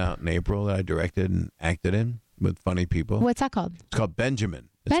movie come out in April that I directed and acted in with funny people. What's that called? It's called Benjamin.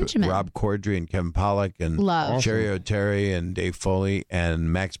 Benjamin. With Rob Corddry and Kevin Pollak and Sherry O'Terry and Dave Foley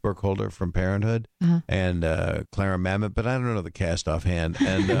and Max Burkholder from Parenthood and Clara Mamet, but I don't know the cast offhand.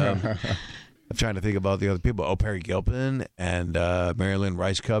 And I'm trying to think about the other people. Oh, Perry Gilpin and Marilyn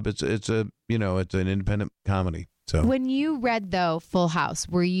Rice Cub. It's an independent comedy. So when you read though Full House,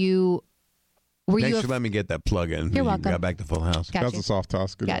 were you? Thanks for letting me get that plug in. You're welcome. Got back to Full House. That's a soft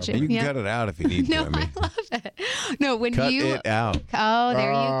toss. Good Got job. you. You can cut it out if you need to. No, I love it. No, when cut you it out. Oh,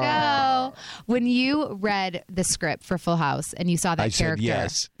 there you go. When you read the script for Full House and you saw that character, said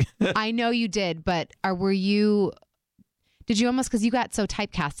yes. I know you did, but were you? Did you almost because you got so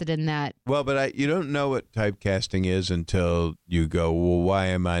typecasted in that? Well, but you don't know what typecasting is until you go, well, why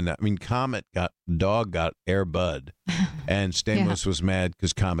am I not? I mean, Dog got Air Bud, and Stamos was mad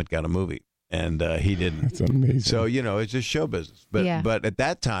because Comet got a movie. And he didn't. That's amazing. So, it's just show business. But at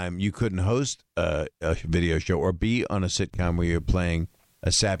that time, you couldn't host a video show or be on a sitcom where you're playing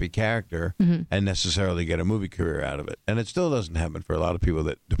a sappy character and necessarily get a movie career out of it. And it still doesn't happen for a lot of people,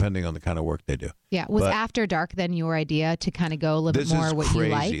 that depending on the kind of work they do. Yeah. Was After Dark then your idea to kind of go a little bit more what crazy.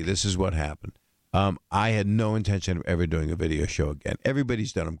 You like? This is what happened. I had no intention of ever doing a video show again.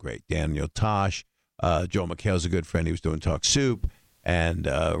 Everybody's done them great. Daniel Tosh, Joel McHale's a good friend. He was doing Talk Soup. And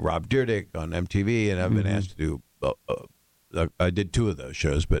Rob Dyrdek on MTV, and I've been asked to do. I did 2 of those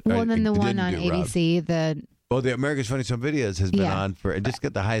shows, but and then the one on ABC, the America's Funniest Home Videos has been on for. It just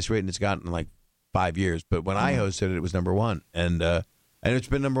got the highest rating it's gotten in like 5 years. But when I hosted it, it was number 1, and it's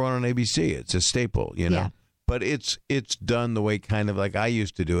been number 1 on ABC. It's a staple, Yeah. But it's done the way kind of like I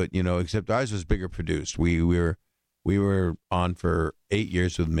used to do it, Except ours was bigger produced. We were on for 8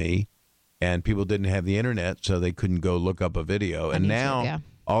 years with me. And people didn't have the internet, so they couldn't go look up a video. And now,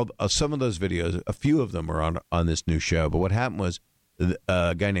 some of those videos, a few of them are on this new show. But what happened was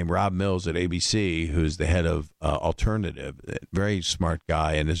a guy named Rob Mills at ABC, who's the head of Alternative, very smart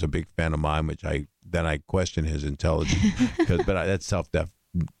guy, and is a big fan of mine, which I question his intelligence. But that's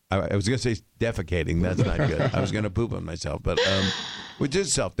I was going to say defecating. That's not good. I was going to poop on myself, but which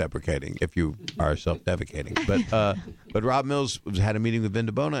is self-deprecating if you are self-deprecating. But Rob Mills had a meeting with Vin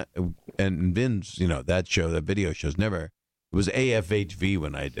DeBona, and Vin's, that show, that video show's never. It was AFHV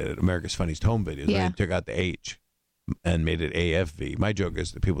when I did it, America's Funniest Home Videos. Yeah. They took out the H and made it AFV. My joke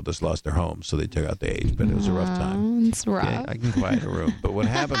is that people just lost their homes, so they took out the H, but it was a rough time. It's rough. Yeah, I can quiet a room. But what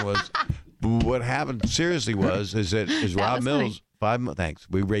happened seriously is Rob Mills, thanks.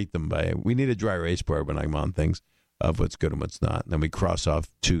 We rate them we need a dry erase board when I'm on things of what's good and what's not. And then we cross off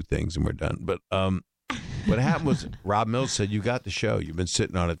 2 things and we're done. But what happened was Rob Mills said, you got the show. You've been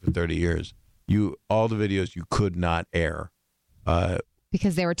sitting on it for 30 years. All the videos you could not air.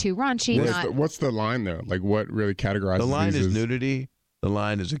 Because they were too raunchy. What's the line there? Like, what really categorizes the line these is nudity. The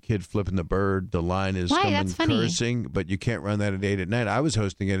line is a kid flipping the bird. The line is someone cursing, but you can't run that at 8 at night. I was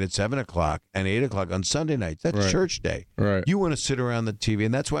hosting it at 7 o'clock and 8 o'clock on Sunday nights. That's church day. Right. You want to sit around the TV,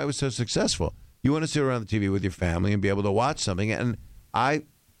 and that's why I was so successful. You want to sit around the TV with your family and be able to watch something. And I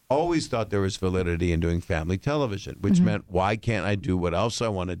always thought there was validity in doing family television, which meant why can't I do what else I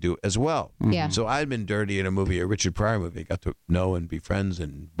want to do as well? Yeah. So I'd been dirty in a Richard Pryor movie. Got to know and be friends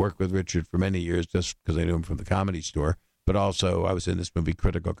and work with Richard for many years just because I knew him from the Comedy Store. But also I was in this movie,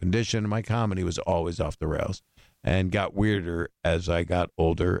 Critical Condition, and my comedy was always off the rails and got weirder as I got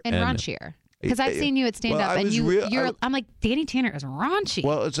older. And raunchier. Because I've seen you at stand-up, and I'm like, Danny Tanner is raunchy.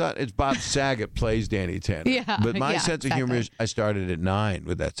 Well, it's not. It's Bob Saget plays Danny Tanner. Yeah, but my sense of humor is I started at 9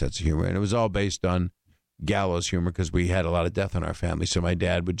 with that sense of humor, and it was all based on gallows humor because we had a lot of death in our family. So my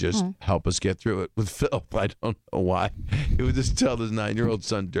dad would just help us get through it with Phil. I don't know why. He would just tell his 9-year-old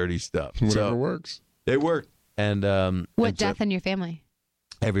son dirty stuff. Whatever works. It worked. And what death in your family?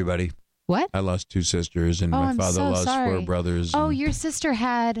 Everybody. What? I lost 2 sisters, and my father lost 4 brothers. Oh, your sister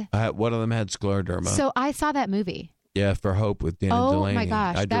had... one of them had scleroderma. So I saw that movie. Yeah, For Hope with Dana Delaney. Oh, my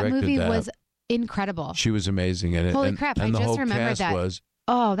gosh. That movie was incredible. She was amazing in it. Holy crap, and I just whole remembered cast that. Was,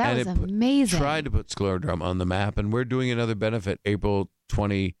 oh, that was amazing. Tried to put scleroderma on the map, and we're doing another benefit April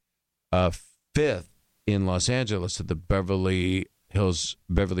 25th in Los Angeles at the Beverly Hills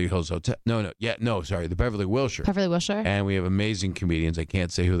Hotel. The Beverly Wilshire. Beverly Wilshire. And we have amazing comedians. I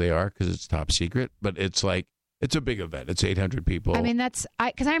can't say who they are because it's top secret, but it's a big event. It's 800 people. I mean, because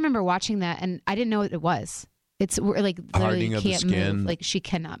I remember watching that and I didn't know what it was. It's like literally hardening of the can't skin. move. Like she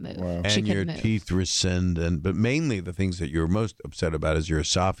cannot move. Wow. She and your move. teeth rescind, but mainly the things that you're most upset about is your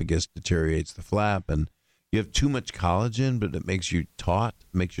esophagus deteriorates the flap, and you have too much collagen, but it makes you taut,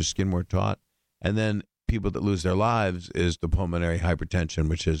 makes your skin more taut, and then people that lose their lives is the pulmonary hypertension,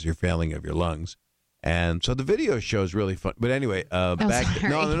 which is your failing of your lungs. And so the video show is really fun. But anyway, back. Sorry.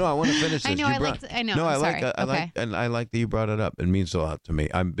 No, I want to finish this. I know. I know. No, I sorry. I like that you brought it up. It means a lot to me.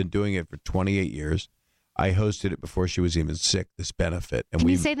 I've been doing it for 28 years. I hosted it before she was even sick. This benefit. And Can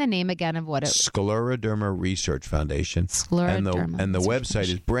you say the name again of what it? Scleroderma Research Foundation. Scleroderma. And the website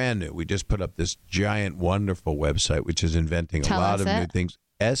is brand new. We just put up this giant, wonderful website, which is inventing a lot of new things.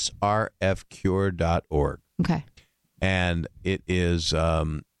 srfcure.org. Okay. And it is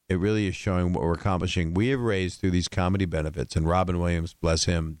it really is showing what we're accomplishing. We have raised through these comedy benefits, and Robin Williams, bless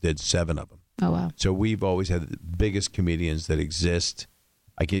him, did 7 of them. Oh wow. So we've always had the biggest comedians that exist.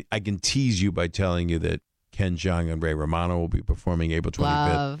 I can tease you by telling you that Ken Jeong and Ray Romano will be performing April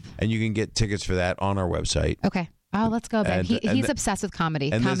 25th. And you can get tickets for that on our website. Okay. Oh, let's go, babe. He's obsessed with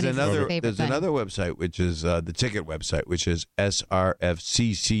comedy. And Comedy's there's his favorite another website, which is the ticket website, which is srfcchc.org,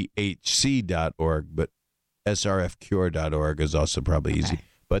 but srfcure.org is also probably easy.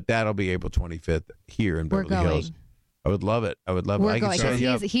 But that'll be April 25th here in Beverly Hills. I would love it. We're going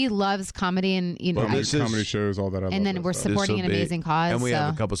because he loves comedy and comedy shows, all that. And then we're supporting an amazing cause. And we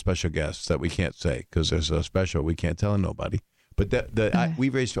have a couple special guests that we can't say because there's a special we can't tell nobody. But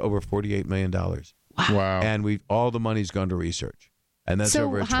we've raised over $48 million. Wow. And all the money's gone to research. And that's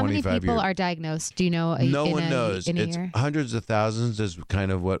over a 25 year. So how many people are diagnosed? Do you know? No one knows. It's hundreds of thousands is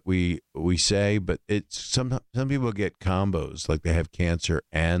kind of what we say, but it's some people get combos, like they have cancer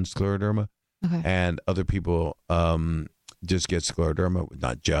and scleroderma. Okay. And other people just get scleroderma.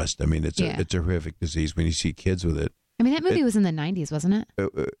 Not just. I mean, it's a horrific disease when you see kids with it. I mean, that movie was in the 90s, wasn't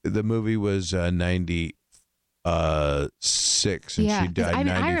it? The movie was 96, and she died in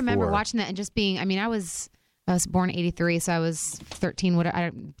 94. I remember watching that and just being. I mean, I was born in 83, so I was 13.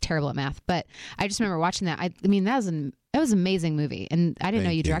 I'm terrible at math, but I just remember watching that. I mean, that was an amazing movie, and I didn't know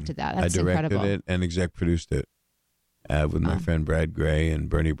you directed that. That's incredible. I directed it and exec produced it. With my friend Brad Gray and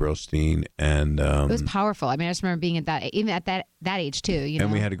Bernie Brillstein, and it was powerful. I mean, I just remember being at that age too. You know,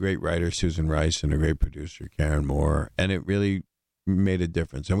 and we had a great writer, Susan Rice, and a great producer, Karen Moore, and it really made a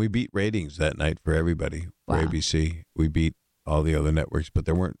difference. And we beat ratings that night for everybody for ABC. We beat all the other networks, but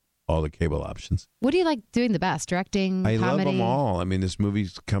there weren't all the cable options. What do you like doing the best? Directing, I comedy? love them all. I mean, this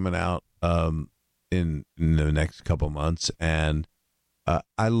movie's coming out in the next couple months, and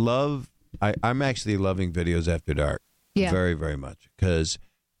I'm actually loving Videos After Dark very, very much because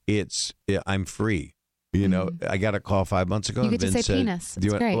I'm free. You know, I got a call 5 months ago. You get and to Vince say said, penis. Do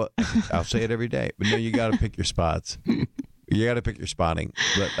you It's want, great. well, I'll say it every day, but no, you got to pick your spots. You got to pick your spotting.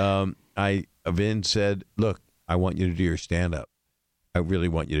 But Vin said, look, I want you to do your stand-up. I really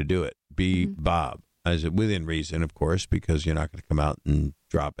want you to do it. Be Bob. I said, within reason, of course, because you're not going to come out and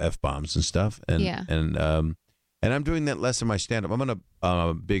drop F-bombs and stuff. And I'm doing that less in my stand-up. I'm on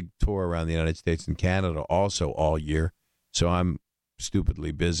a big tour around the United States and Canada also all year. So I'm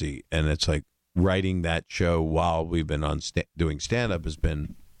stupidly busy. And it's like writing that show while we've been on doing stand-up has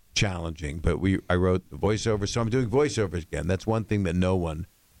been challenging. But I wrote the voiceover. So I'm doing voiceovers again. That's one thing that no one,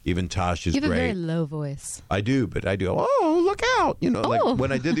 even Tosh is great. You have great. a very low voice. I do, but I do. Oh, look out! You know, like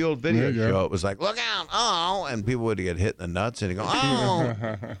when I did the old video show, it was like, look out! Oh, and people would get hit in the nuts, and they go,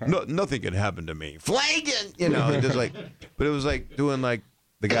 oh, no, nothing could happen to me. Flagrant, you know, just like. But it was like doing like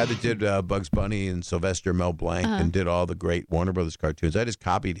the guy that did Bugs Bunny and Sylvester Mel Blanc and did all the great Warner Brothers cartoons. I just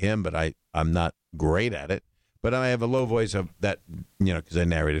copied him, but I'm not great at it. But I have a low voice of that, you know, because I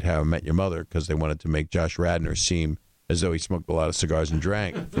narrated How I Met Your Mother because they wanted to make Josh Radnor seem as though he smoked a lot of cigars and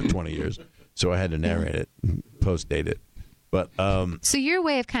drank for 20 years. So I had to narrate it, post-date it. But so your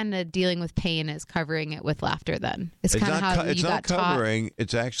way of kind of dealing with pain is covering it with laughter then? It's kind of how you got taught? It's not covering.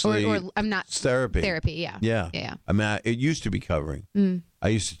 It's actually I'm not therapy. Therapy, yeah. Yeah. I mean, it used to be covering. I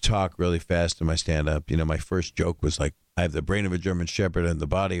used to talk really fast in my stand-up. You know, my first joke was like, I have the brain of a German Shepherd and the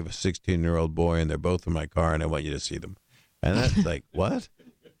body of a 16-year-old boy, and they're both in my car, and I want you to see them. And that's like, what?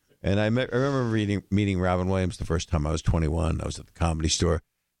 And I remember meeting Robin Williams the first time I was 21. I was at the Comedy Store,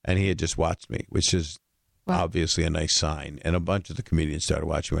 and he had just watched me, which is obviously a nice sign. And a bunch of the comedians started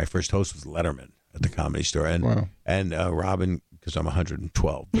watching. My first host was Letterman at the Comedy Store, and Robin, because I'm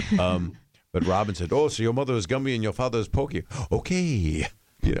 112. But Robin said, "Oh, so your mother was Gumby and your father was Pokey." Okay.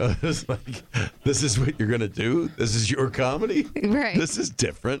 You know, it's like, this is what you're going to do? This is your comedy? Right. This is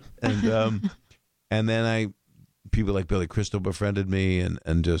different. And then people like Billy Crystal befriended me,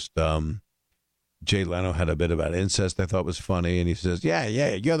 and just Jay Leno had a bit about incest I thought was funny, and he says, yeah,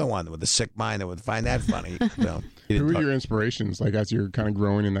 you're the one with the sick mind that would find that funny. So, who are your inspirations, like as you're kind of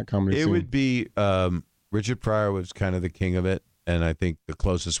growing in that comedy scene? It would be Richard Pryor was kind of the king of it, and I think the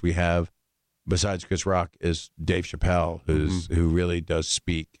closest we have, besides Chris Rock, is Dave Chappelle, who really does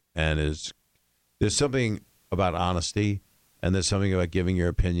speak, and there's something about honesty. And there's something about giving your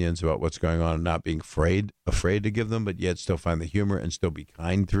opinions about what's going on and not being afraid to give them, but yet still find the humor and still be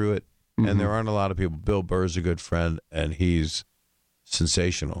kind through it. And there aren't a lot of people. Bill Burr's a good friend, and he's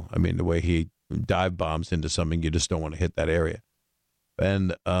sensational. I mean, the way he dive bombs into something, you just don't want to hit that area.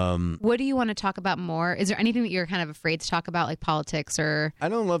 And what do you want to talk about more? Is there anything that you're kind of afraid to talk about, like politics or? I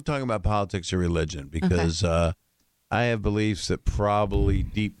don't love talking about politics or religion because I have beliefs that probably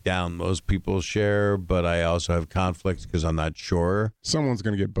deep down most people share, but I also have conflicts because I'm not sure. Someone's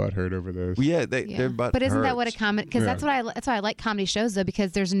going to get butthurt over this. Yeah, their butt But isn't hurts. that what a comedy? Because that's why I like comedy shows though,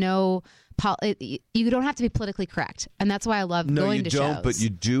 because there's no you don't have to be politically correct, and that's why I love going to shows. No, you don't. But you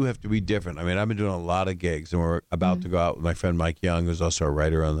do have to be different. I mean, I've been doing a lot of gigs, and we're about to go out with my friend Mike Young, who's also a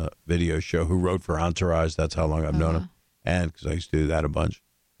writer on the video show, who wrote for Entourage. That's how long I've known him, and because I used to do that a bunch.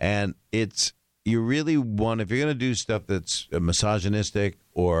 And you really want, if you're going to do stuff that's misogynistic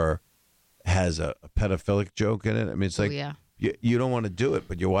or has a pedophilic joke in it, I mean, it's like you don't want to do it,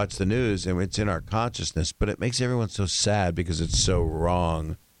 but you watch the news and it's in our consciousness, but it makes everyone so sad because it's so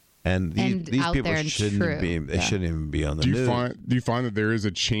wrong. And these people shouldn't be. They shouldn't even be on the news. Do you find that there is a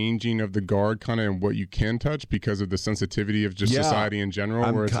changing of the guard, kind of in what you can touch, because of the sensitivity of just society in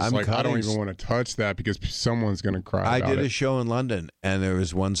general? Where it's just like, I don't even want to touch that because someone's going to cry. I about did it. a show in London, and there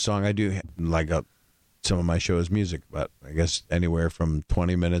was one song I do like. Some of my show is music, but I guess anywhere from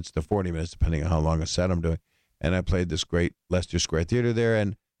 20 minutes to 40 minutes, depending on how long a set I'm doing. And I played this great Leicester Square Theater there,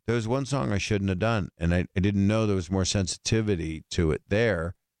 and there was one song I shouldn't have done, and I didn't know there was more sensitivity to it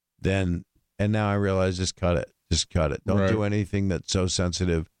there. And now I realize just cut it. Don't do anything that's so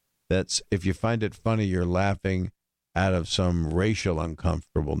sensitive. That's, if you find it funny, you're laughing out of some racial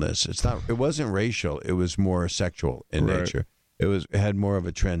uncomfortableness. It wasn't racial. It was more sexual in nature. It had more of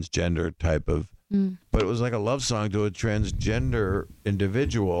a transgender type of, but it was like a love song to a transgender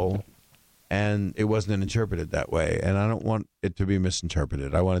individual, and it wasn't interpreted that way. And I don't want it to be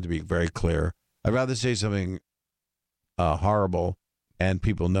misinterpreted. I want it to be very clear. I'd rather say something horrible and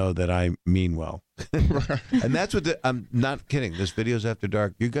people know that I mean well. And that's what I'm not kidding. This Videos After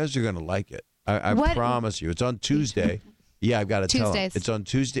Dark, you guys are going to like it. I promise you. It's on Tuesday. Yeah, I've got to tell him. Tuesdays. It's on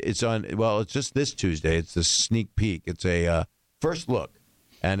Tuesday. It's just this Tuesday. It's the sneak peek. It's a first look,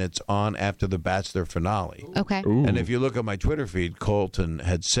 and it's on after the Bachelor finale. Okay. Ooh. And if you look at my Twitter feed, Colton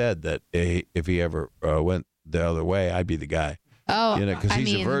had said that if he ever went the other way, I'd be the guy. Oh, because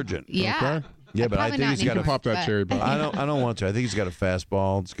he's a virgin. Yeah. Okay. Yeah, but I Probably think not he's got to pop that cherry bomb. I don't want to. I think he's got a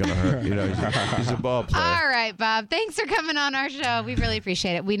fastball. It's going to hurt. He's a ball player. All right, Bob. Thanks for coming on our show. We really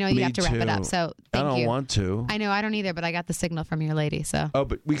appreciate it. We know you Me have to wrap it up, too. so thank you. I don't want to. I know I don't either, but I got the signal from your lady, so. Oh,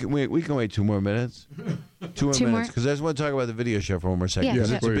 but we can wait 2 more minutes. 2 more Two minutes, more? because I just want to talk about the video show for one more second. Yeah, Because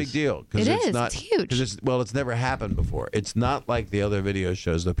sure. it's a big Please. deal. It is. Not, It's huge. 'cause it's never happened before. It's not like the other video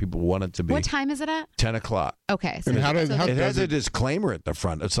shows that people want it to be. What time is it at? 10 o'clock. Okay. So And how does It has does a it? disclaimer at the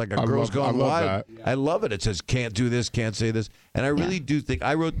front. It's like a I girl's love- going I love wild. that. I love it. It says, can't do this, can't say this. And I really do think,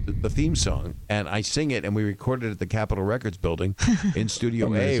 I wrote the theme song, and I sing it, and we recorded it at the Capitol Records building in Studio A,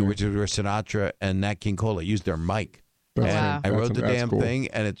 Amazing. which is where Sinatra and Nat King Cole used their mic. That's- And I that's- wrote the that's damn cool. thing,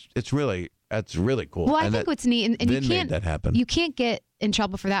 and that's really cool. Well, I And think that what's neat, and you Vin can't made that happen. You can't get in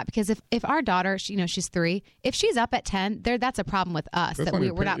trouble for that because if our daughter, she's 3, if she's up at 10, that's a problem with us That's that on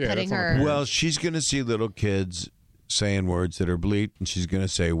your we're not pa- yeah, putting that's on the her. parents. Well, she's going to see little kids saying words that are bleeped, and she's going to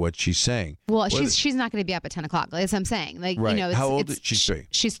say what she's saying. Well, she's not going to be up at 10 o'clock. That's what I'm saying. Like, Right. it's, How old it's, is she? 3?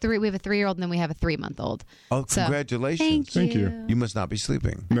 She's 3. We have a 3-year-old, and then we have a 3-month-old. Oh, So, congratulations. Thank you. You must not be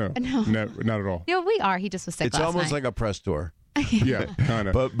sleeping. No, No. not at all. Yeah, we are. He just was sick It's last almost night. like a press tour. Yeah, kind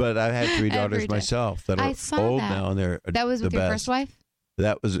of. But I've had 3 Every daughters day. myself that I are saw old that. now, and they're That was the with your best. first wife?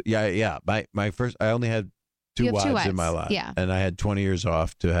 That was my first. I only had 2 You have 2 wives in wives, my life, yeah. and I had 20 years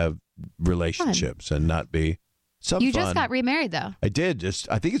off to have relationships and not be some You fun. just got remarried, though. I did.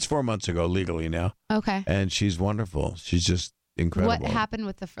 I think it's 4 months ago legally now, Okay. and she's wonderful. She's just incredible. What happened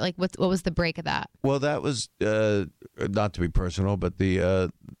with what was the break of that? Well, that was not to be personal, but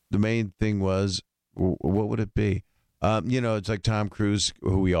the main thing was what would it be? It's like Tom Cruise,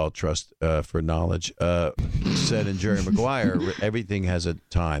 who we all trust for knowledge, said in Jerry Maguire, everything has a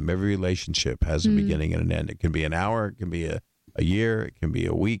time. Every relationship has a beginning and an end. It can be an hour, it can be a year, it can be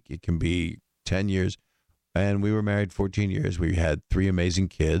a week, it can be 10 years. And we were married 14 years. We had 3 amazing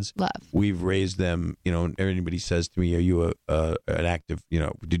kids. Love. We've raised them. Anybody says to me, "Are you an active?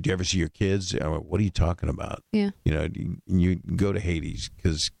 Did you ever see your kids?" I went, "What are you talking about?" Yeah. You go to Hades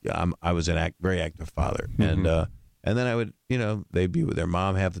because I was a very active father, and then I would, they'd be with their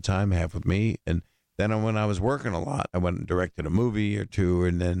mom half the time, half with me, and then when I was working a lot, I went and directed a movie or 2,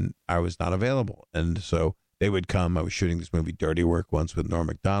 and then I was not available, and so they would come. I was shooting this movie Dirty Work once with Norm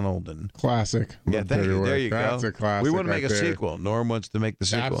Macdonald, and Classic. yeah, Love thank Dirty you. Work. There you That's go. a classic. We want to make right a there. sequel. Norm wants to make the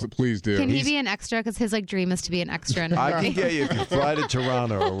sequel. Absolutely, please do. Can he be an extra? Because his dream is to be an extra in a I movie. can get you. If you fly to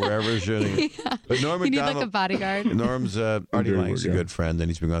Toronto or wherever you're shooting. But Norm You need Macdonald, like a bodyguard. Norm's Artie Dirty Lang's a Work, yeah. good friend, and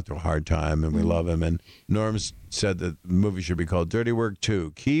he's been going through a hard time, and we love him. And Norm's said that the movie should be called Dirty Work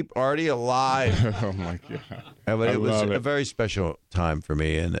 2. Keep Artie alive. Oh my god. But I it was love a it. very special time for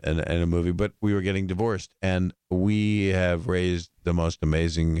me and a movie. But we were getting divorced, and we have raised the most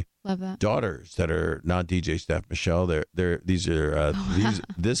amazing Love that. daughters that are not DJ Steph Michelle. These are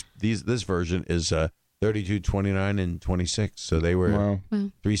this version is 32, 29, and 26. So they were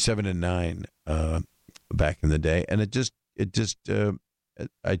Wow. 3, 7, and 9 back in the day, and it just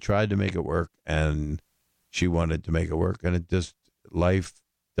I tried to make it work, and she wanted to make it work, and it just life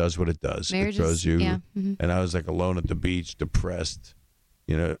does what it does. Marriage it throws is- you, yeah. Mhm. and I was like alone at the beach, depressed.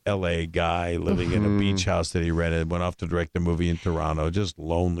 LA guy living in a beach house that he rented, went off to direct a movie in Toronto, just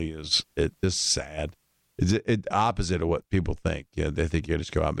lonely as it, just sad. It's opposite of what people think. They think you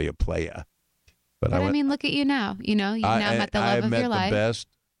just go out and be a player. But I mean, look at you now. You've now met the love of your I life. met the best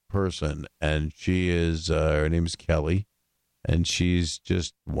person, and she is, her name's Kelly, and she's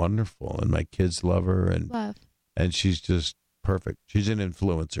just wonderful, and my kids love her, Love. and she's just perfect. She's an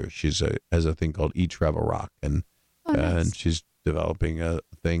influencer. Has a thing called Eat, Travel, Rock, and Nice. and she's developing a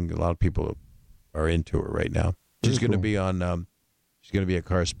thing. A lot of people are into her right now. She's going to be on. She's going to be a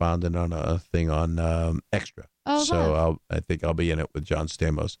correspondent on a thing on Extra. Oh, so I think I'll be in it with John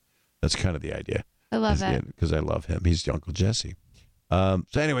Stamos. That's kind of the idea. I love it. Because I love him. He's Uncle Jesse. So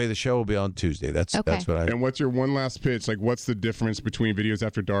anyway, the show will be on Tuesday. That's what I. And what's your one last pitch? Like, what's the difference between Videos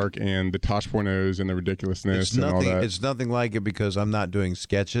After Dark and the Tosh.0s and the ridiculousness and all that? It's nothing like it because I'm not doing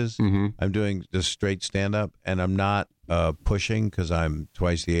sketches. I'm doing just straight stand up, and I'm not pushing because I'm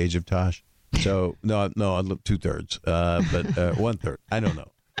twice the age of Tosh. So no, I look 2/3, but 1/3. I don't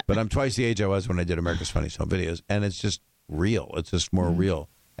know, but I'm twice the age I was when I did America's Funniest Home Videos, and it's just real. It's just more real.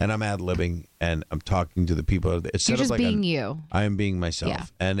 And I'm ad-libbing, and I'm talking to the people. It's You're set up just like being you. I am being myself, Yeah.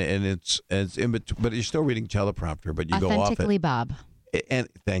 and it's in between, but you're still reading teleprompter, but you go off it. Authentically Bob. And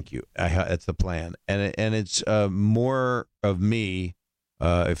thank you. That's the plan. And it's more of me,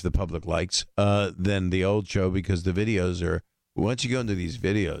 if the public likes, than the old show, because the videos are. Once you go into these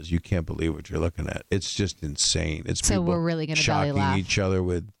videos, you can't believe what you're looking at. It's just insane. It's so people we're really going to shocking laugh. each other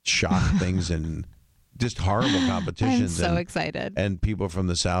with shock things and just horrible competitions. I'm so excited. And people from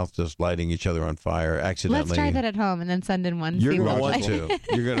the South just lighting each other on fire accidentally. Let's try that at home and then send in one. You're going to want to.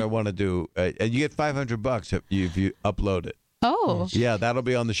 You're going to want to do. And you get $500 if you upload it. Oh. Yeah, that'll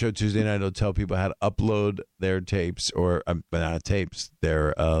be on the show Tuesday night. It'll tell people how to upload their tapes or not tapes,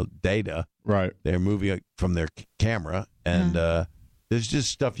 their data, right? Their movie from their camera, and there's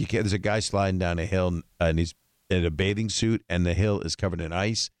just stuff you can't. There's a guy sliding down a hill, and he's in a bathing suit, and the hill is covered in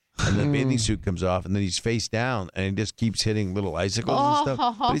ice, and the bathing suit comes off, and then he's face down, and he just keeps hitting little icicles and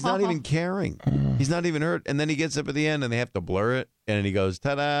stuff. But he's not even caring. He's not even hurt. And then he gets up at the end, and they have to blur it, and he goes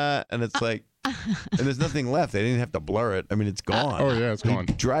ta-da, and it's like. And there's nothing left. They didn't have to blur it. I mean, it's gone. Oh yeah, it's gone.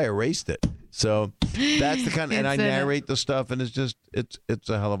 Dry erased it. So that's the kind. And I narrate the stuff, and it's just it's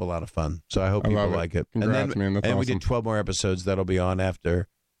a hell of a lot of fun. So I hope people like it. Congrats, man. That's awesome. We did 12 more episodes that'll be on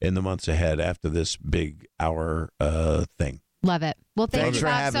in the months ahead after this big hour thing. Love it. Well, thanks for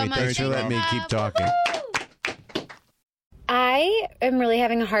having me. much. Thanks for letting me keep talking. I am really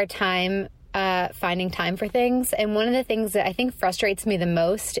having a hard time finding time for things. And one of the things that I think frustrates me the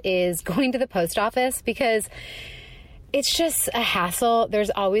most is going to the post office, because it's just a hassle. There's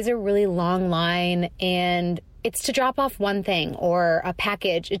always a really long line, and it's to drop off one thing or a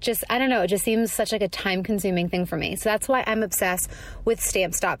package. It just, I don't know, it just seems such like a time consuming thing for me. So that's why I'm obsessed with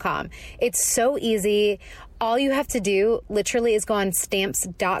Stamps.com. It's so easy. All you have to do literally is go on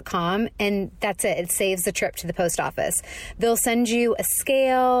Stamps.com, and that's it. It saves the trip to the post office. They'll send you a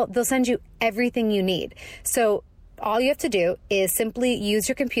scale. They'll send you everything you need. So all you have to do is simply use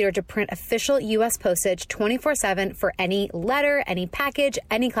your computer to print official U.S. postage 24/7 for any letter, any package,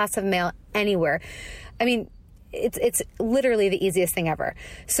 any class of mail, anywhere. I mean, it's literally the easiest thing ever.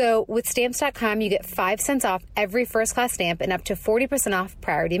 So with Stamps.com, you get 5 cents off every first-class stamp and up to 40% off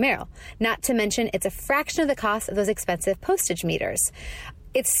priority mail. Not to mention, it's a fraction of the cost of those expensive postage meters.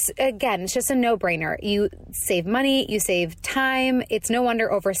 It's just a no-brainer. You save money, you save time. It's no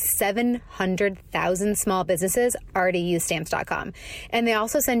wonder over 700,000 small businesses already use Stamps.com. And they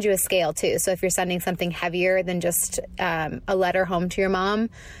also send you a scale, too. So if you're sending something heavier than just a letter home to your mom,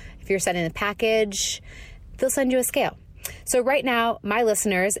 if you're sending a package, they'll send you a scale. So right now, my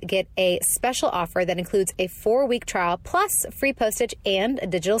listeners get a special offer that includes a 4-week trial plus free postage and a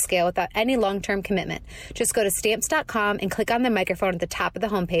digital scale without any long-term commitment. Just go to Stamps.com and click on the microphone at the top of the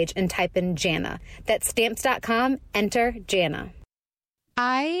homepage and type in Jana. That's Stamps.com, enter Jana.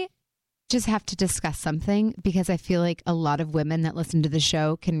 I just have to discuss something because I feel like a lot of women that listen to the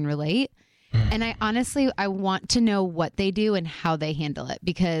show can relate. And I want to know what they do and how they handle it,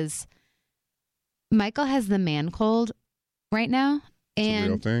 because Michael has the man cold right now. It's a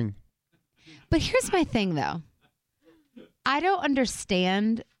real thing. But here's my thing, though. I don't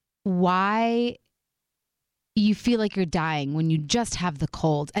understand why you feel like you're dying when you just have the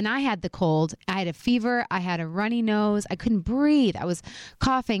cold. And I had the cold. I had a fever. I had a runny nose. I couldn't breathe. I was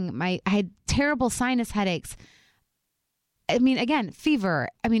coughing. I had terrible sinus headaches. I mean, again, fever.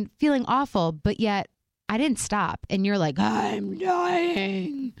 I mean, feeling awful, but yet I didn't stop. And you're like, I'm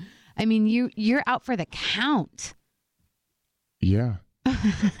dying. I mean, you're out for the count. Yeah.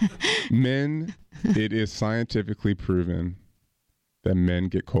 Men, it is scientifically proven that men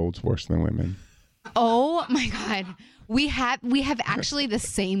get colds worse than women. Oh my God. We have actually the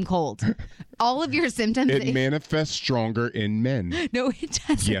same cold. All of your symptoms. It manifests stronger in men. No, it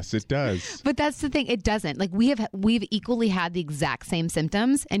doesn't. Yes, it does. But that's the thing. It doesn't. Like we've equally had the exact same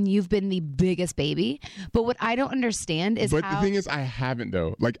symptoms, and you've been the biggest baby. But what I don't understand is the thing is, I haven't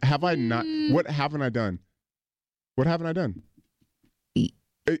though. Like, have I not? What haven't I done? What haven't I done? You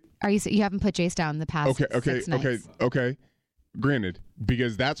haven't put Jace down the past 6 nights. Okay. Granted,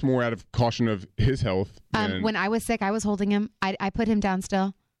 because that's more out of caution of his health. When I was sick, I was holding him. I put him down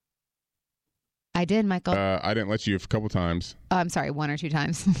still. I did, Michael. I didn't let you a couple times. Oh, I'm sorry, 1 or 2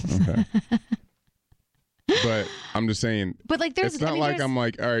 times. Okay. But I'm just saying. But like, it's not like I'm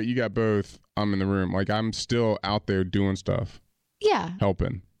like, all right, you got both. I'm in the room. Like, I'm still out there doing stuff. Yeah.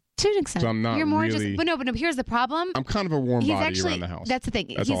 Helping. To an extent. So I'm not. You're more really, but no. Here's the problem. I'm kind of a warm body around the house. That's the thing.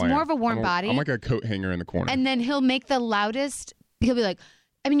 He's more of a warm body. I'm like a coat hanger in the corner. And then he'll make the loudest. He'll be like,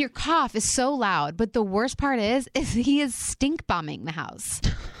 I mean, your cough is so loud, but the worst part is he is stink bombing the house.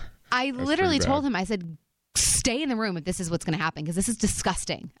 I literally told him, I said, stay in the room if this is what's going to happen, because this is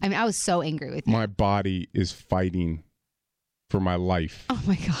disgusting. I mean, I was so angry with you. My body is fighting for my life. Oh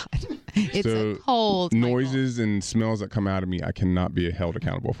my God. It's So cold. noises and smells that come out of me, I cannot be held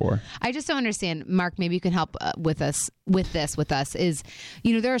accountable for. I just don't understand, Mark. Maybe you can help with us. Is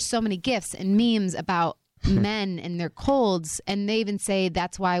there are so many gifs and memes about men and their colds, and they even say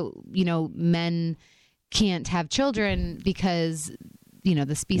that's why men can't have children because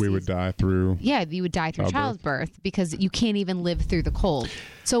the species We would die through. Yeah, you would die through childbirth because you can't even live through the cold.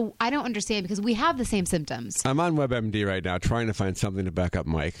 So I don't understand because we have the same symptoms. I'm on WebMD right now trying to find something to back up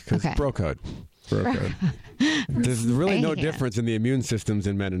Mike because it's bro code. There's really no difference in the immune systems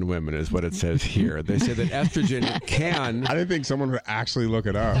in men and women is what it says here. They say that estrogen can... I didn't think someone would actually look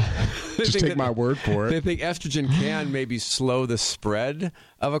it up. Just take my word for it. They think estrogen can maybe slow the spread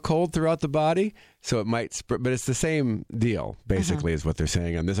of a cold throughout the body, so it might spread, but it's the same deal, basically, is what they're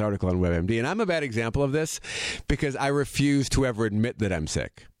saying on this article on WebMD. And I'm a bad example of this because I refuse to ever admit that I'm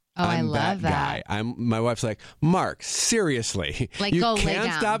sick. Oh, I'm I love that guy. My wife's like, Mark, seriously, like, you go lay can't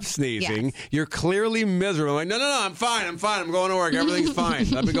down. stop sneezing. Yes. You're clearly miserable. I'm like, no, I'm fine. I'm going to work. Everything's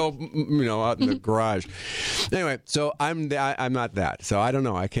fine. Let me go, out in the garage. Anyway, so I'm not that. So I don't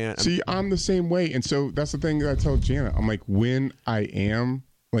know. I can't. See, I'm the same way, and so that's the thing that I tell Jana. I'm like, when I am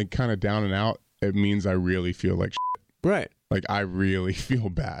like kind of down and out, it means I really feel like shit. Right. Like I really feel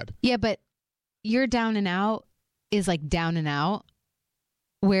bad. Yeah, but your down and out is like down and out.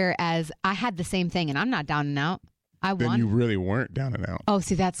 Whereas I had the same thing, and I'm not down and out. Then you really weren't down and out. Oh,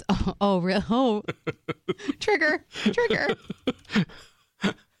 see, that's real. Oh, trigger.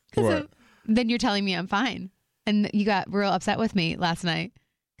 What? Then you're telling me I'm fine, and you got real upset with me last night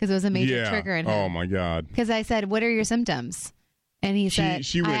because it was a major trigger in him. Oh my God. Because I said, "What are your symptoms?" And he said,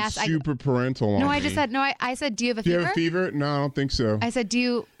 "She went super parental." No, on I me. just said no. I said, "Do you have a fever?" Do you have a fever? No, I don't think so. I said, "Do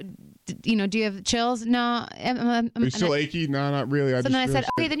you have chills?" No. Are you still achy? No, not really. So then I said,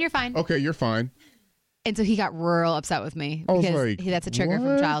 "Okay, then you're fine." Okay, you're fine. And so he got real upset with me I was because like, that's a trigger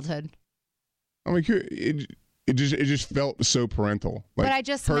what? from childhood. I'm like, it just felt so parental. Like, But I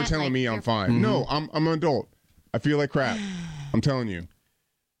just her meant, telling like, me I'm you're- fine. Mm-hmm. No, I'm an adult. I feel like crap. I'm telling you.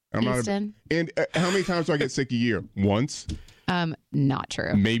 I'm Easton? And how many times do I get sick a year? Once? Not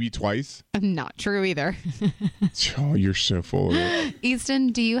true. Maybe twice? Not true either. Oh, you're so full of it.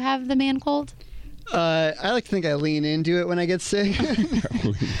 Easton, do you have the man cold? I like to think I lean into it when I get sick.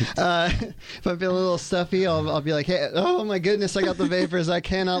 If I feel a little stuffy, I'll be like, "Hey, oh my goodness, I got the vapors. I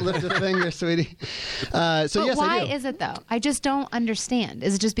cannot lift a finger, sweetie." But yes, why I do. is it though? I just don't understand.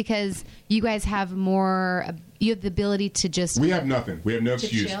 Is it just because you guys have more? You have the ability to just. We have nothing. We have no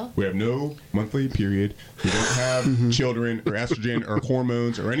excuse. chill? We have no monthly period. We don't have children or estrogen or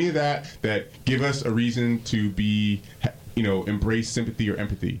hormones or any of that give us a reason to be, embrace sympathy or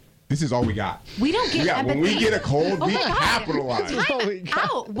empathy. This is all we got. We don't get empathy. When we get a cold, we my God. capitalize. Time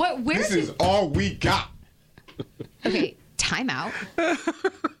out. This is all we got. Okay, time out.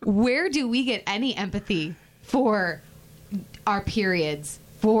 Where do we get any empathy for our periods?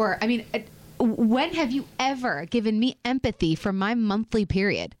 When have you ever given me empathy for my monthly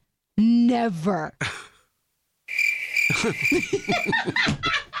period? Never.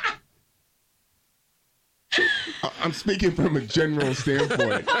 I'm speaking from a general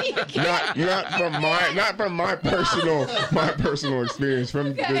standpoint, not from my personal experience,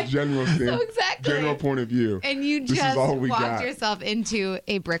 from the general standpoint, exactly. general point of view. And you This is all just we walked got. yourself into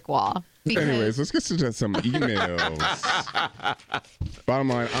a brick wall. Anyways, let's get to some emails. Bottom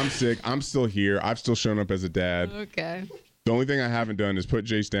line, I'm sick. I'm still here. I've still shown up as a dad. Okay. The only thing I haven't done is put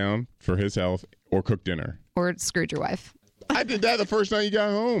Jace down for his health or cook dinner. Or screwed your wife. I did that the first night you got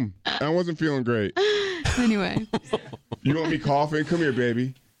home. I wasn't feeling great. Anyway. You want me coughing? Come here,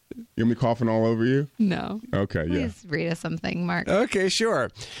 baby. You want me coughing all over you? No. Okay, yeah. Please read us something, Mark. Okay, sure.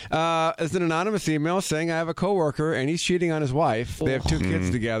 It's an anonymous email saying I have a coworker and he's cheating on his wife. They have 2 kids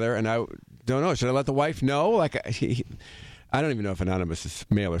together, and I don't know. Should I let the wife know? I don't even know if anonymous is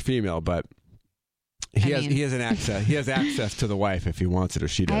male or female, but he has access to the wife if he wants it or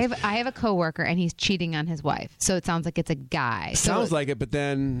she does. I have a coworker and he's cheating on his wife. So it sounds like it's a guy. Sounds like it, but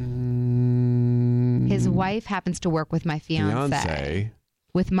then his wife happens to work with my fiance.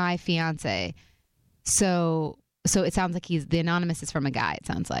 So it sounds like the anonymous is from a guy, it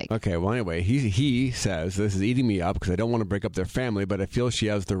sounds like. Okay, well, anyway, he says, this is eating me up because I don't want to break up their family, but I feel she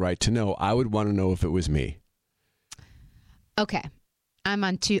has the right to know. I would want to know if it was me. Okay. I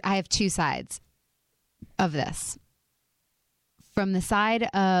have 2 sides of this. From the side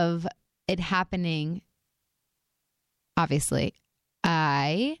of it happening, obviously,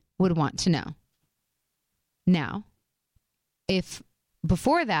 I would want to know. Now, if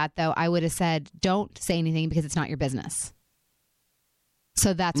before that, though, I would have said, don't say anything because it's not your business.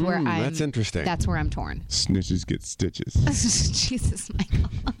 So that's where That's interesting. That's where I'm torn. Snitches get stitches. Jesus, Michael.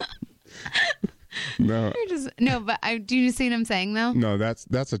 No. But do you see what I'm saying though? No,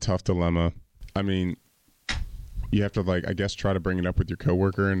 that's a tough dilemma. I mean, you have to I guess try to bring it up with your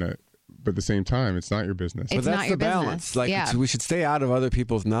coworker, but at the same time, it's not your business. It's but that's not your the balance. business. We should stay out of other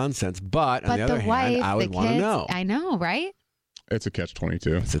people's nonsense. But on the other hand, I would want to know. I know, right? It's a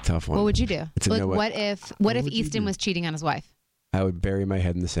catch-22. It's a tough one. What would you do? What if would Easton was cheating on his wife? I would bury my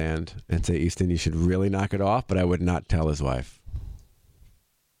head in the sand and say, Easton, you should really knock it off, but I would not tell his wife.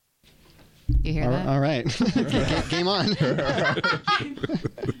 You hear that? All right. Game on.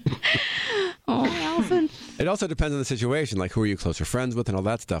 Oh, Allison. It also depends on the situation, like who are you closer friends with and all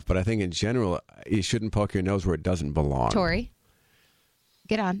that stuff. But I think in general, you shouldn't poke your nose where it doesn't belong. Tori,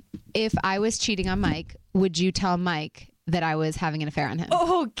 get on. If I was cheating on Mike, would you tell Mike that I was having an affair on him?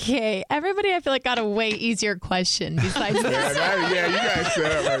 Okay. Everybody, I feel like, got a way easier question besides this. Yeah, you guys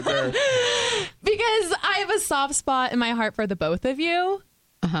said it right there. Because I have a soft spot in my heart for the both of you.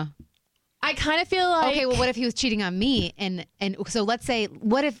 Uh-huh. I kind of feel like... Okay, well, what if he was cheating on me? And so let's just...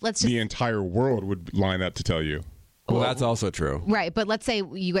 The entire world would line up to tell you. Well, that's also true. Right, but let's say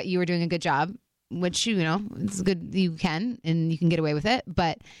you were doing a good job, which, it's good you can, and you can get away with it.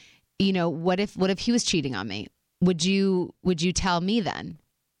 But, what if he was cheating on me? Would you tell me then?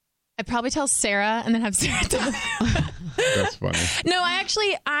 I'd probably tell Sarah and then have Sarah tell you. That's funny. No,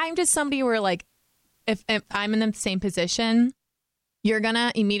 I'm just somebody where, if I'm in the same position... You're going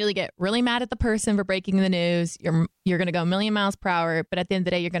to immediately get really mad at the person for breaking the news. You're going to go a million miles per hour. But at the end of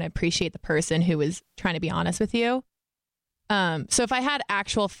the day, you're going to appreciate the person who was trying to be honest with you. So if I had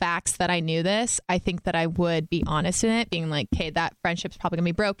actual facts that I knew this, I think that I would be honest in it, being like, okay, that friendship's probably going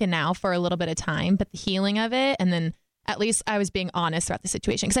to be broken now for a little bit of time. But the healing of it, and then at least I was being honest throughout the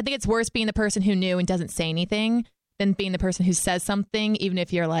situation. Because I think it's worse being the person who knew and doesn't say anything than being the person who says something, even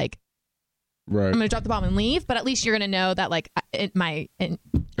if you're like, right. I'm going to drop the bomb and leave, but at least you're going to know that,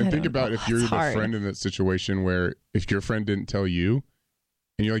 And think about if you're the friend in that situation where if your friend didn't tell you,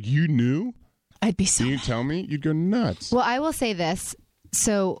 and you're like, you knew? I'd be so... Can you tell me? You'd go nuts. Well, I will say this.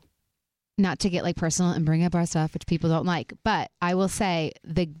 So, not to get personal and bring up our stuff, which people don't like, but I will say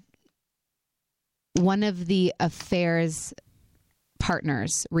one of the affairs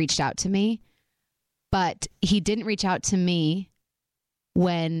partners reached out to me, but he didn't reach out to me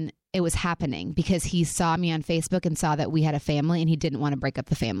when it was happening because he saw me on Facebook and saw that we had a family and he didn't want to break up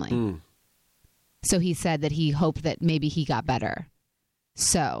the family. So he said that he hoped that maybe he got better.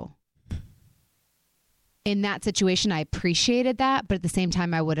 So in that situation, I appreciated that, but at the same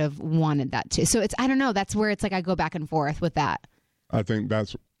time, I would have wanted that too. So I don't know. That's where it's I go back and forth with that. I think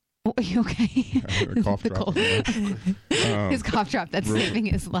that's... Oh, are you okay? A cough drop. His cough drop, that's saving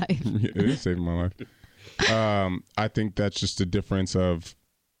his life. It is saving my life. I think that's just a difference of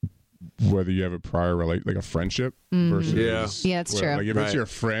whether you have a prior like a friendship versus yeah, that's true. If it's your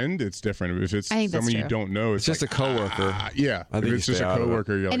friend, it's different. If it's someone you don't know, it's just a coworker. Yeah, if it's just a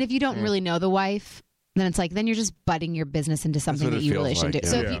coworker, you're and if you don't really know the wife, then it's then you're just butting your business into something that you really shouldn't do.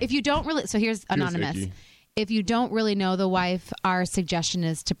 So if you don't really, so here's anonymous. If you don't really know the wife, our suggestion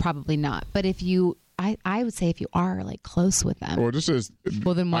is to probably not. But if you, I would say if you are close with them, or just as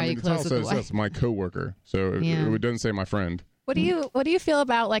then why are you close with the wife? That's my coworker, so it doesn't say my friend. What do you feel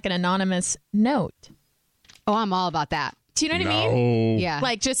about an anonymous note? Oh, I'm all about that. Do you know what I mean?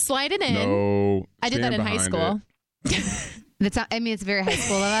 Yeah. Just slide it in. No. I did that in high school. That's not, it's very high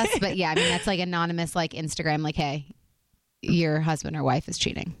school of us, but yeah, that's anonymous, Instagram, hey, your husband or wife is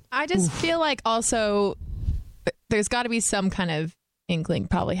cheating. I just feel also there's got to be some kind of inkling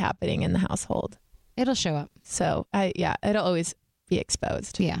probably happening in the household. It'll show up. So it'll always be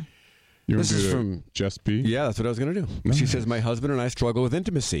exposed. Yeah. This is from Just B. Yeah, that's what I was going to do. Nice. She says, my husband and I struggle with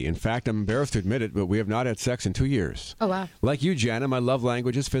intimacy. In fact, I'm embarrassed to admit it, but we have not had sex in 2 years. Oh, wow. Like you, Jana, my love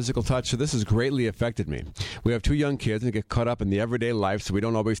language is physical touch, so this has greatly affected me. We have 2 young kids and get caught up in the everyday life, so we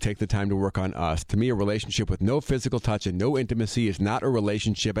don't always take the time to work on us. To me, a relationship with no physical touch and no intimacy is not a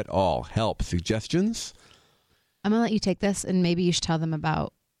relationship at all. Help. Suggestions? I'm going to let you take this, and maybe you should tell them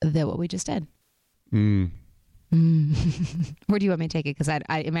about what we just did. Where do you want me to take it? Because I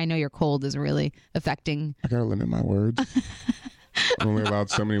know your cold is really affecting. I gotta limit my words. I'm only allowed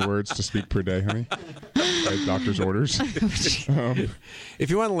so many words to speak per day, honey. By doctor's orders. If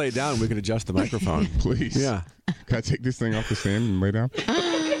you want to lay down, we can adjust the microphone. Please. Yeah. Can I take this thing off the stand and lay down?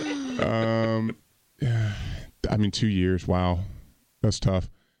 Yeah. 2 years. Wow. That's tough.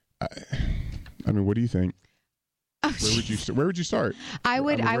 What do you think? Oh, where would you start? I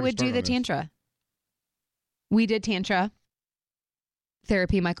would do the tantra. We did tantra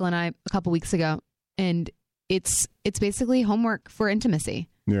therapy, Michael and I, a couple weeks ago, and it's basically homework for intimacy.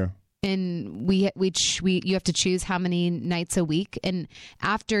 Yeah. And you have to choose how many nights a week. And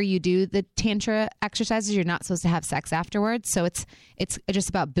after you do the tantra exercises, you're not supposed to have sex afterwards. So it's just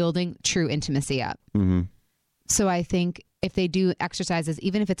about building true intimacy up. Mm-hmm. So I think if they do exercises,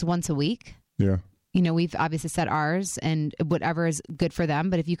 even if it's once a week, yeah, we've obviously set ours and whatever is good for them.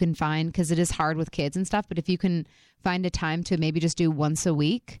 But if you can find, because it is hard with kids and stuff, but if you can find a time to maybe just do once a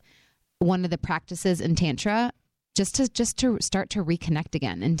week, one of the practices in tantra, just to start to reconnect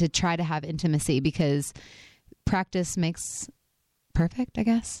again and to try to have intimacy, because practice makes perfect, I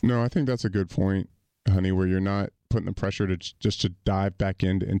guess. No, I think that's a good point, honey, where you're not putting the pressure to just to dive back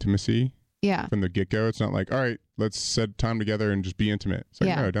into intimacy. Yeah. From the get-go. It's not like, all right, let's set time together and just be intimate. It's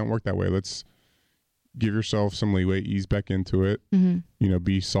like, no, it don't work that way. Let's give yourself some leeway, ease back into it,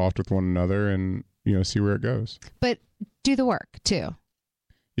 be soft with one another and, see where it goes. But do the work too.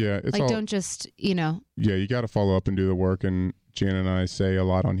 Yeah, it's don't just, Yeah, you got to follow up and do the work. And Jan and I say a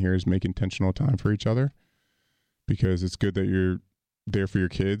lot on here is make intentional time for each other, because it's good that you're there for your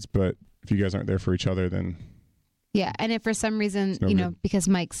kids, but if you guys aren't there for each other, then yeah. And if for some reason, because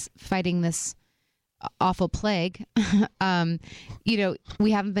Mike's fighting this awful plague,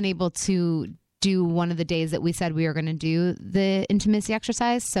 we haven't been able to do one of the days that we said we were going to do the intimacy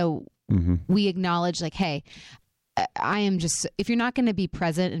exercise. So we acknowledge like, hey, I am just, if you're not going to be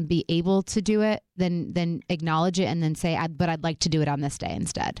present and be able to do it, then acknowledge it and then say, but I'd like to do it on this day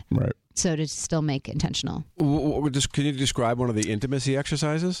instead. Right. So to still make intentional. Can you describe one of the intimacy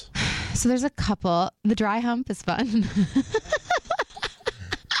exercises? So there's a couple. The dry hump is fun.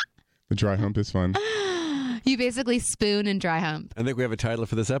 The dry hump is fun. You basically spoon and dry hump. I think we have a title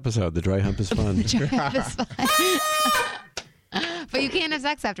for this episode. The dry hump is fun. The dry hump is fun. But you can't have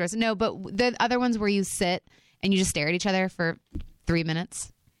sex afterwards. No, but the other ones where you sit and you just stare at each other for 3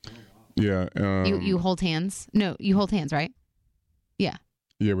 minutes. Yeah. You hold hands. No, you hold hands, right? Yeah.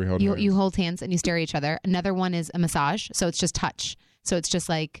 Yeah, we hold hands. You hold hands and you stare at each other. Another one is a massage. So it's just touch. So it's just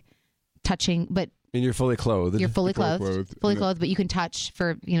like touching, but and you're fully clothed. You're fully clothed, but you can touch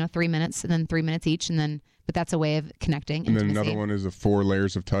for 3 minutes and then 3 minutes each, and then but that's a way of connecting. And then another one is 4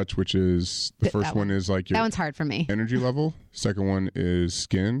 layers of touch, which is the first one is like your that one's hard for me. Energy level. Second one is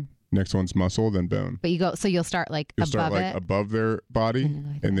skin. Next one's muscle, then bone. But you'll start like you'll above start like it. above their body,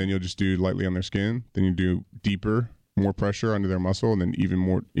 and then you'll just do lightly on their skin. Then you do deeper, more pressure under their muscle, and then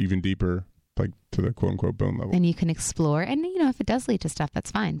even deeper, like to the quote unquote bone level. And you can explore, and if it does lead to stuff,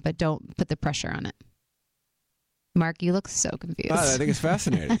 that's fine, but don't put the pressure on it. Mark, you look so confused. I think it's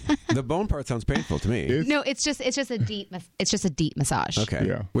fascinating. The bone part sounds painful to me. No, it's just a deep massage. Okay,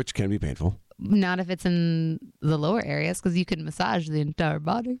 yeah, which can be painful. Not if it's in the lower areas, because you can massage the entire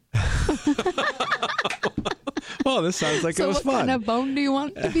body. Well, this sounds like it was fun. What kind of bone do you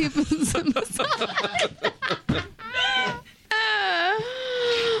want to be massaged?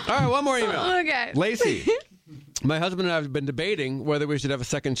 All right, one more email. Okay. Lacey, my husband and I have been debating whether we should have a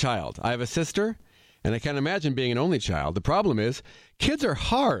second child. I have a sister, and I can't imagine being an only child. The problem is, kids are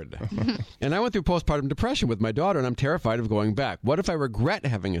hard. And I went through postpartum depression with my daughter, and I'm terrified of going back. What if I regret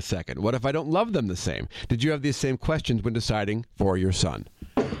having a second? What if I don't love them the same? Did you have these same questions when deciding for your son?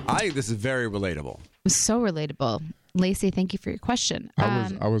 I think this is very relatable. So relatable. Lacey, thank you for your question.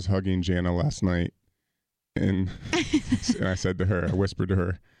 I was hugging Jana last night, and I said to her, I whispered to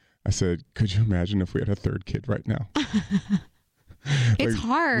her, I said, could you imagine if we had a third kid right now? It's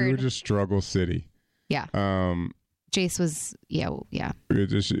hard. We were just struggle city. Yeah. Jace was, yeah.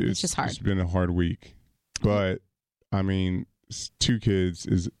 It's just hard. It's been a hard week. But, I mean, 2 kids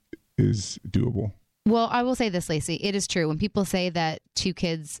is doable. Well, I will say this, Lacey. It is true. When people say that 2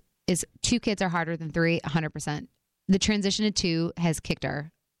 kids are harder than 3, 100%. The transition to 2 has kicked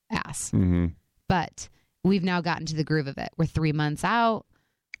our ass. Mm-hmm. But we've now gotten to the groove of it. We're 3 months out.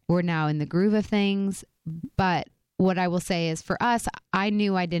 We're now in the groove of things. But what I will say is for us, I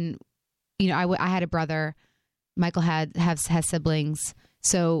knew I didn't, I had a brother. Michael has siblings.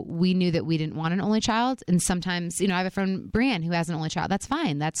 So we knew that we didn't want an only child. And sometimes, I have a friend, Brianne, who has an only child. That's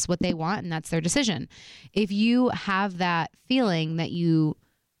fine. That's what they want, and that's their decision. If you have that feeling that you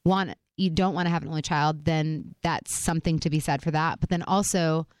don't want to have an only child, then that's something to be said for that. But then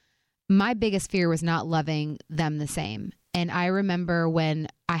also, my biggest fear was not loving them the same. And I remember when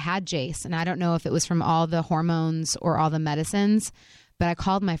I had Jace, and I don't know if it was from all the hormones or all the medicines, but I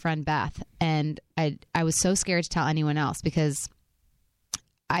called my friend Beth, and I was so scared to tell anyone else because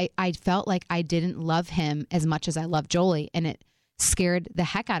I felt like I didn't love him as much as I loved Jolie, and it scared the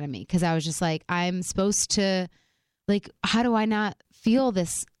heck out of me because I was just like, I'm supposed to, like, how do I not feel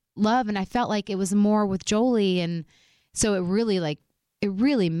this love? And I felt like it was more with Jolie, and so it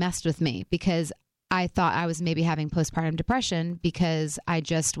really messed with me because I thought I was maybe having postpartum depression because I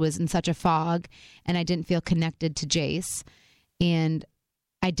just was in such a fog and I didn't feel connected to Jace. And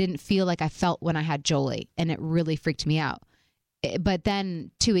I didn't feel like I felt when I had Jolie, and it really freaked me out. But then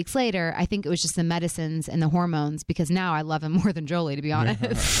 2 weeks later, I think it was just the medicines and the hormones, because now I love him more than Jolie, to be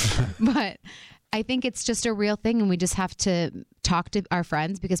honest. But I think it's just a real thing, and we just have to talk to our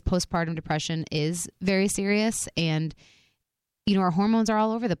friends, because postpartum depression is very serious, and our hormones are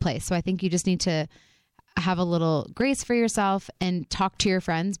all over the place. So I think you just need to have a little grace for yourself and talk to your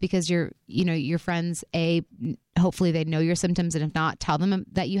friends, because your friends, hopefully they know your symptoms, and if not, tell them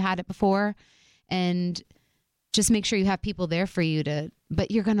that you had it before, and just make sure you have people there for you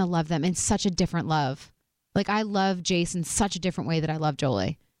but you're going to love them in such a different love. Like, I love Jace in such a different way that I love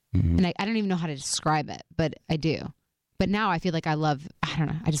Jolie. Mm-hmm. And I don't even know how to describe it, but I do. But now I feel like I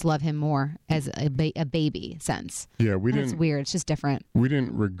just love him more as a baby sense. Yeah, it's weird. It's just different. We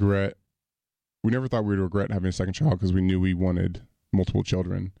never thought we'd regret having a second child because we knew we wanted multiple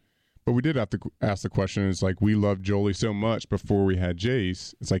children. But we did have to ask the question, it's like, we loved Jolie so much before we had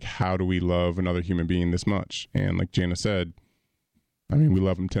Jace. It's like, how do we love another human being this much? And like Jana said, we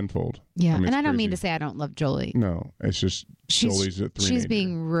love him tenfold. Yeah, and I don't mean to say I don't love Jolie. No, it's just Jolie's a three. She's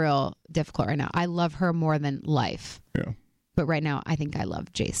being real difficult right now. I love her more than life. Yeah. But right now, I think I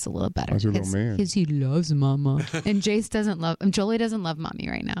love Jace a little better. As your little man. Because he loves Mama. And Jace doesn't love... Jolie doesn't love Mommy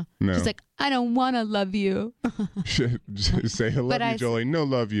right now. No. She's like, I don't want to love you. Just say, I love you, Jolie. No,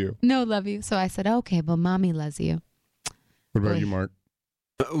 love you. No, love you. So I said, okay, but Mommy loves you. What about you, Mark?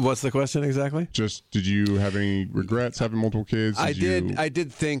 What's the question exactly? Just, did you have any regrets having multiple kids? I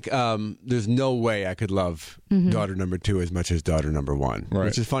did think there's no way I could love daughter number 2 as much as daughter number 1, right.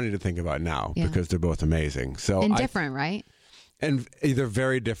 Which is funny to think about now because they're both amazing. And different, right? And they're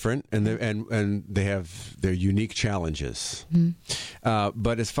very different, and they have their unique challenges. Mm-hmm.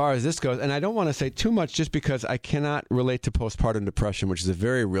 But as far as this goes, and I don't want to say too much just because I cannot relate to postpartum depression, which is a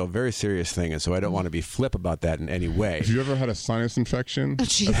very real, very serious thing, and so I don't want to be flip about that in any way. If you ever had a sinus infection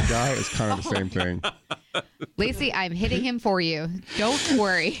as a guy, it's kind of the same thing. Lacey, I'm hitting him for you. Don't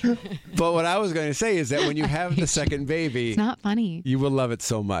worry. But what I was going to say is that when you have the second baby, it's not funny. You will love it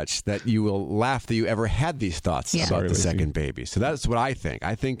so much that you will laugh that you ever had these thoughts about the second baby. So that's what I think.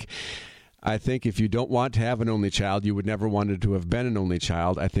 I think if you don't want to have an only child, you would never wanted to have been an only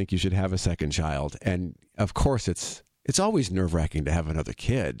child. I think you should have a second child. And of course, it's always nerve-wracking to have another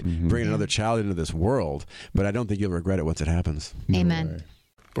kid, bring another child into this world. But I don't think you'll regret it once it happens. Amen. No.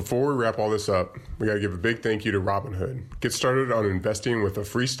 Before we wrap all this up, we got to give a big thank you to Robinhood. Get started on investing with a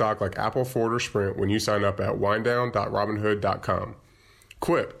free stock like Apple, Ford, or Sprint when you sign up at winedown.robinhood.com.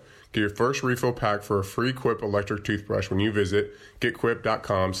 Quip. Get your first refill pack for a free Quip electric toothbrush when you visit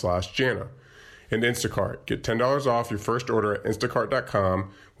getquip.com/Jana. And Instacart. Get $10 off your first order at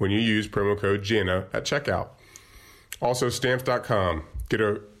instacart.com when you use promo code Jana at checkout. Also, Stamps.com. Get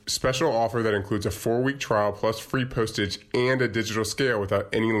a special offer that includes a 4-week trial plus free postage and a digital scale without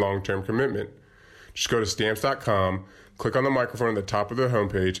any long-term commitment. Just go to Stamps.com, click on the microphone at the top of the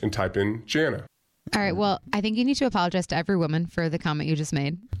homepage, and type in Jana. All right. Well, I think you need to apologize to every woman for the comment you just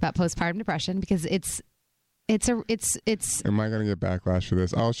made about postpartum depression, because it's. Am I going to get backlash for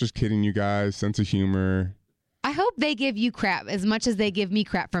this? I was just kidding, you guys. Sense of humor. I hope they give you crap as much as they give me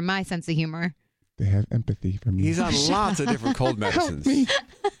crap for my sense of humor. They have empathy for me. He's on lots of different cold medicines.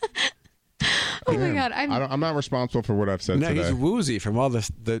 Oh my God! I'm not responsible for what I've said today. He's woozy from all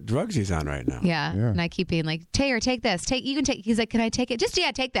the drugs he's on right now. Yeah. And I keep being like, Taylor, take this. You can take. He's like, can I take it? Just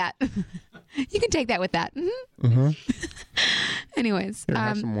take that. You can take that with that. Mm-hmm. Anyways, here,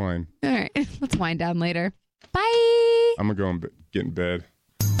 have some wine. All right, let's wind down later. Bye. I'm gonna go and get in bed.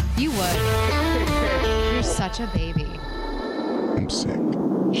 You would. You're such a baby. I'm sick.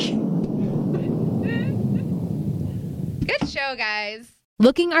 Good show, guys.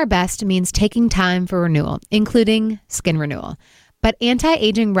 Looking our best means taking time for renewal, including skin renewal. But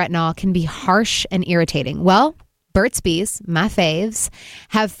anti-aging retinol can be harsh and irritating. Well, Burt's Bees, my faves,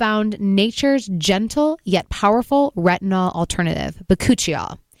 have found nature's gentle yet powerful retinol alternative,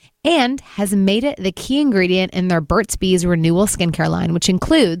 bakuchiol, and has made it the key ingredient in their Burt's Bees Renewal skincare line, which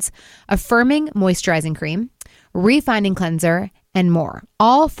includes a firming moisturizing cream, refining cleanser, and more,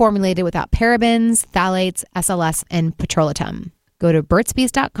 all formulated without parabens, phthalates, SLS, and petrolatum. Go to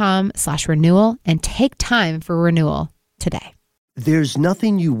burtsbees.com/renewal and take time for renewal today. There's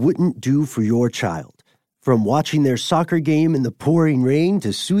nothing you wouldn't do for your child. From watching their soccer game in the pouring rain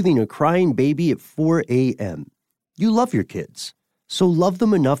to soothing a crying baby at 4 a.m. You love your kids, so love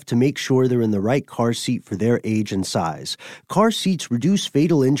them enough to make sure they're in the right car seat for their age and size. Car seats reduce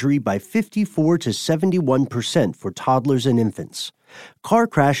fatal injury by 54 to 71% for toddlers and infants. Car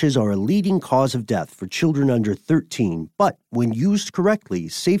crashes are a leading cause of death for children under 13, but when used correctly,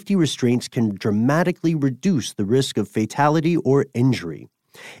 safety restraints can dramatically reduce the risk of fatality or injury.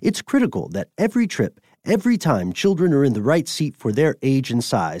 It's critical that every trip, every time children are in the right seat for their age and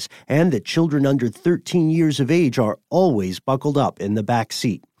size, and that children under 13 years of age are always buckled up in the back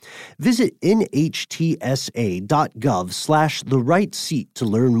seat. Visit nhtsa.gov/the right seat to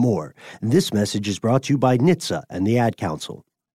learn more. This message is brought to you by NHTSA and the Ad Council.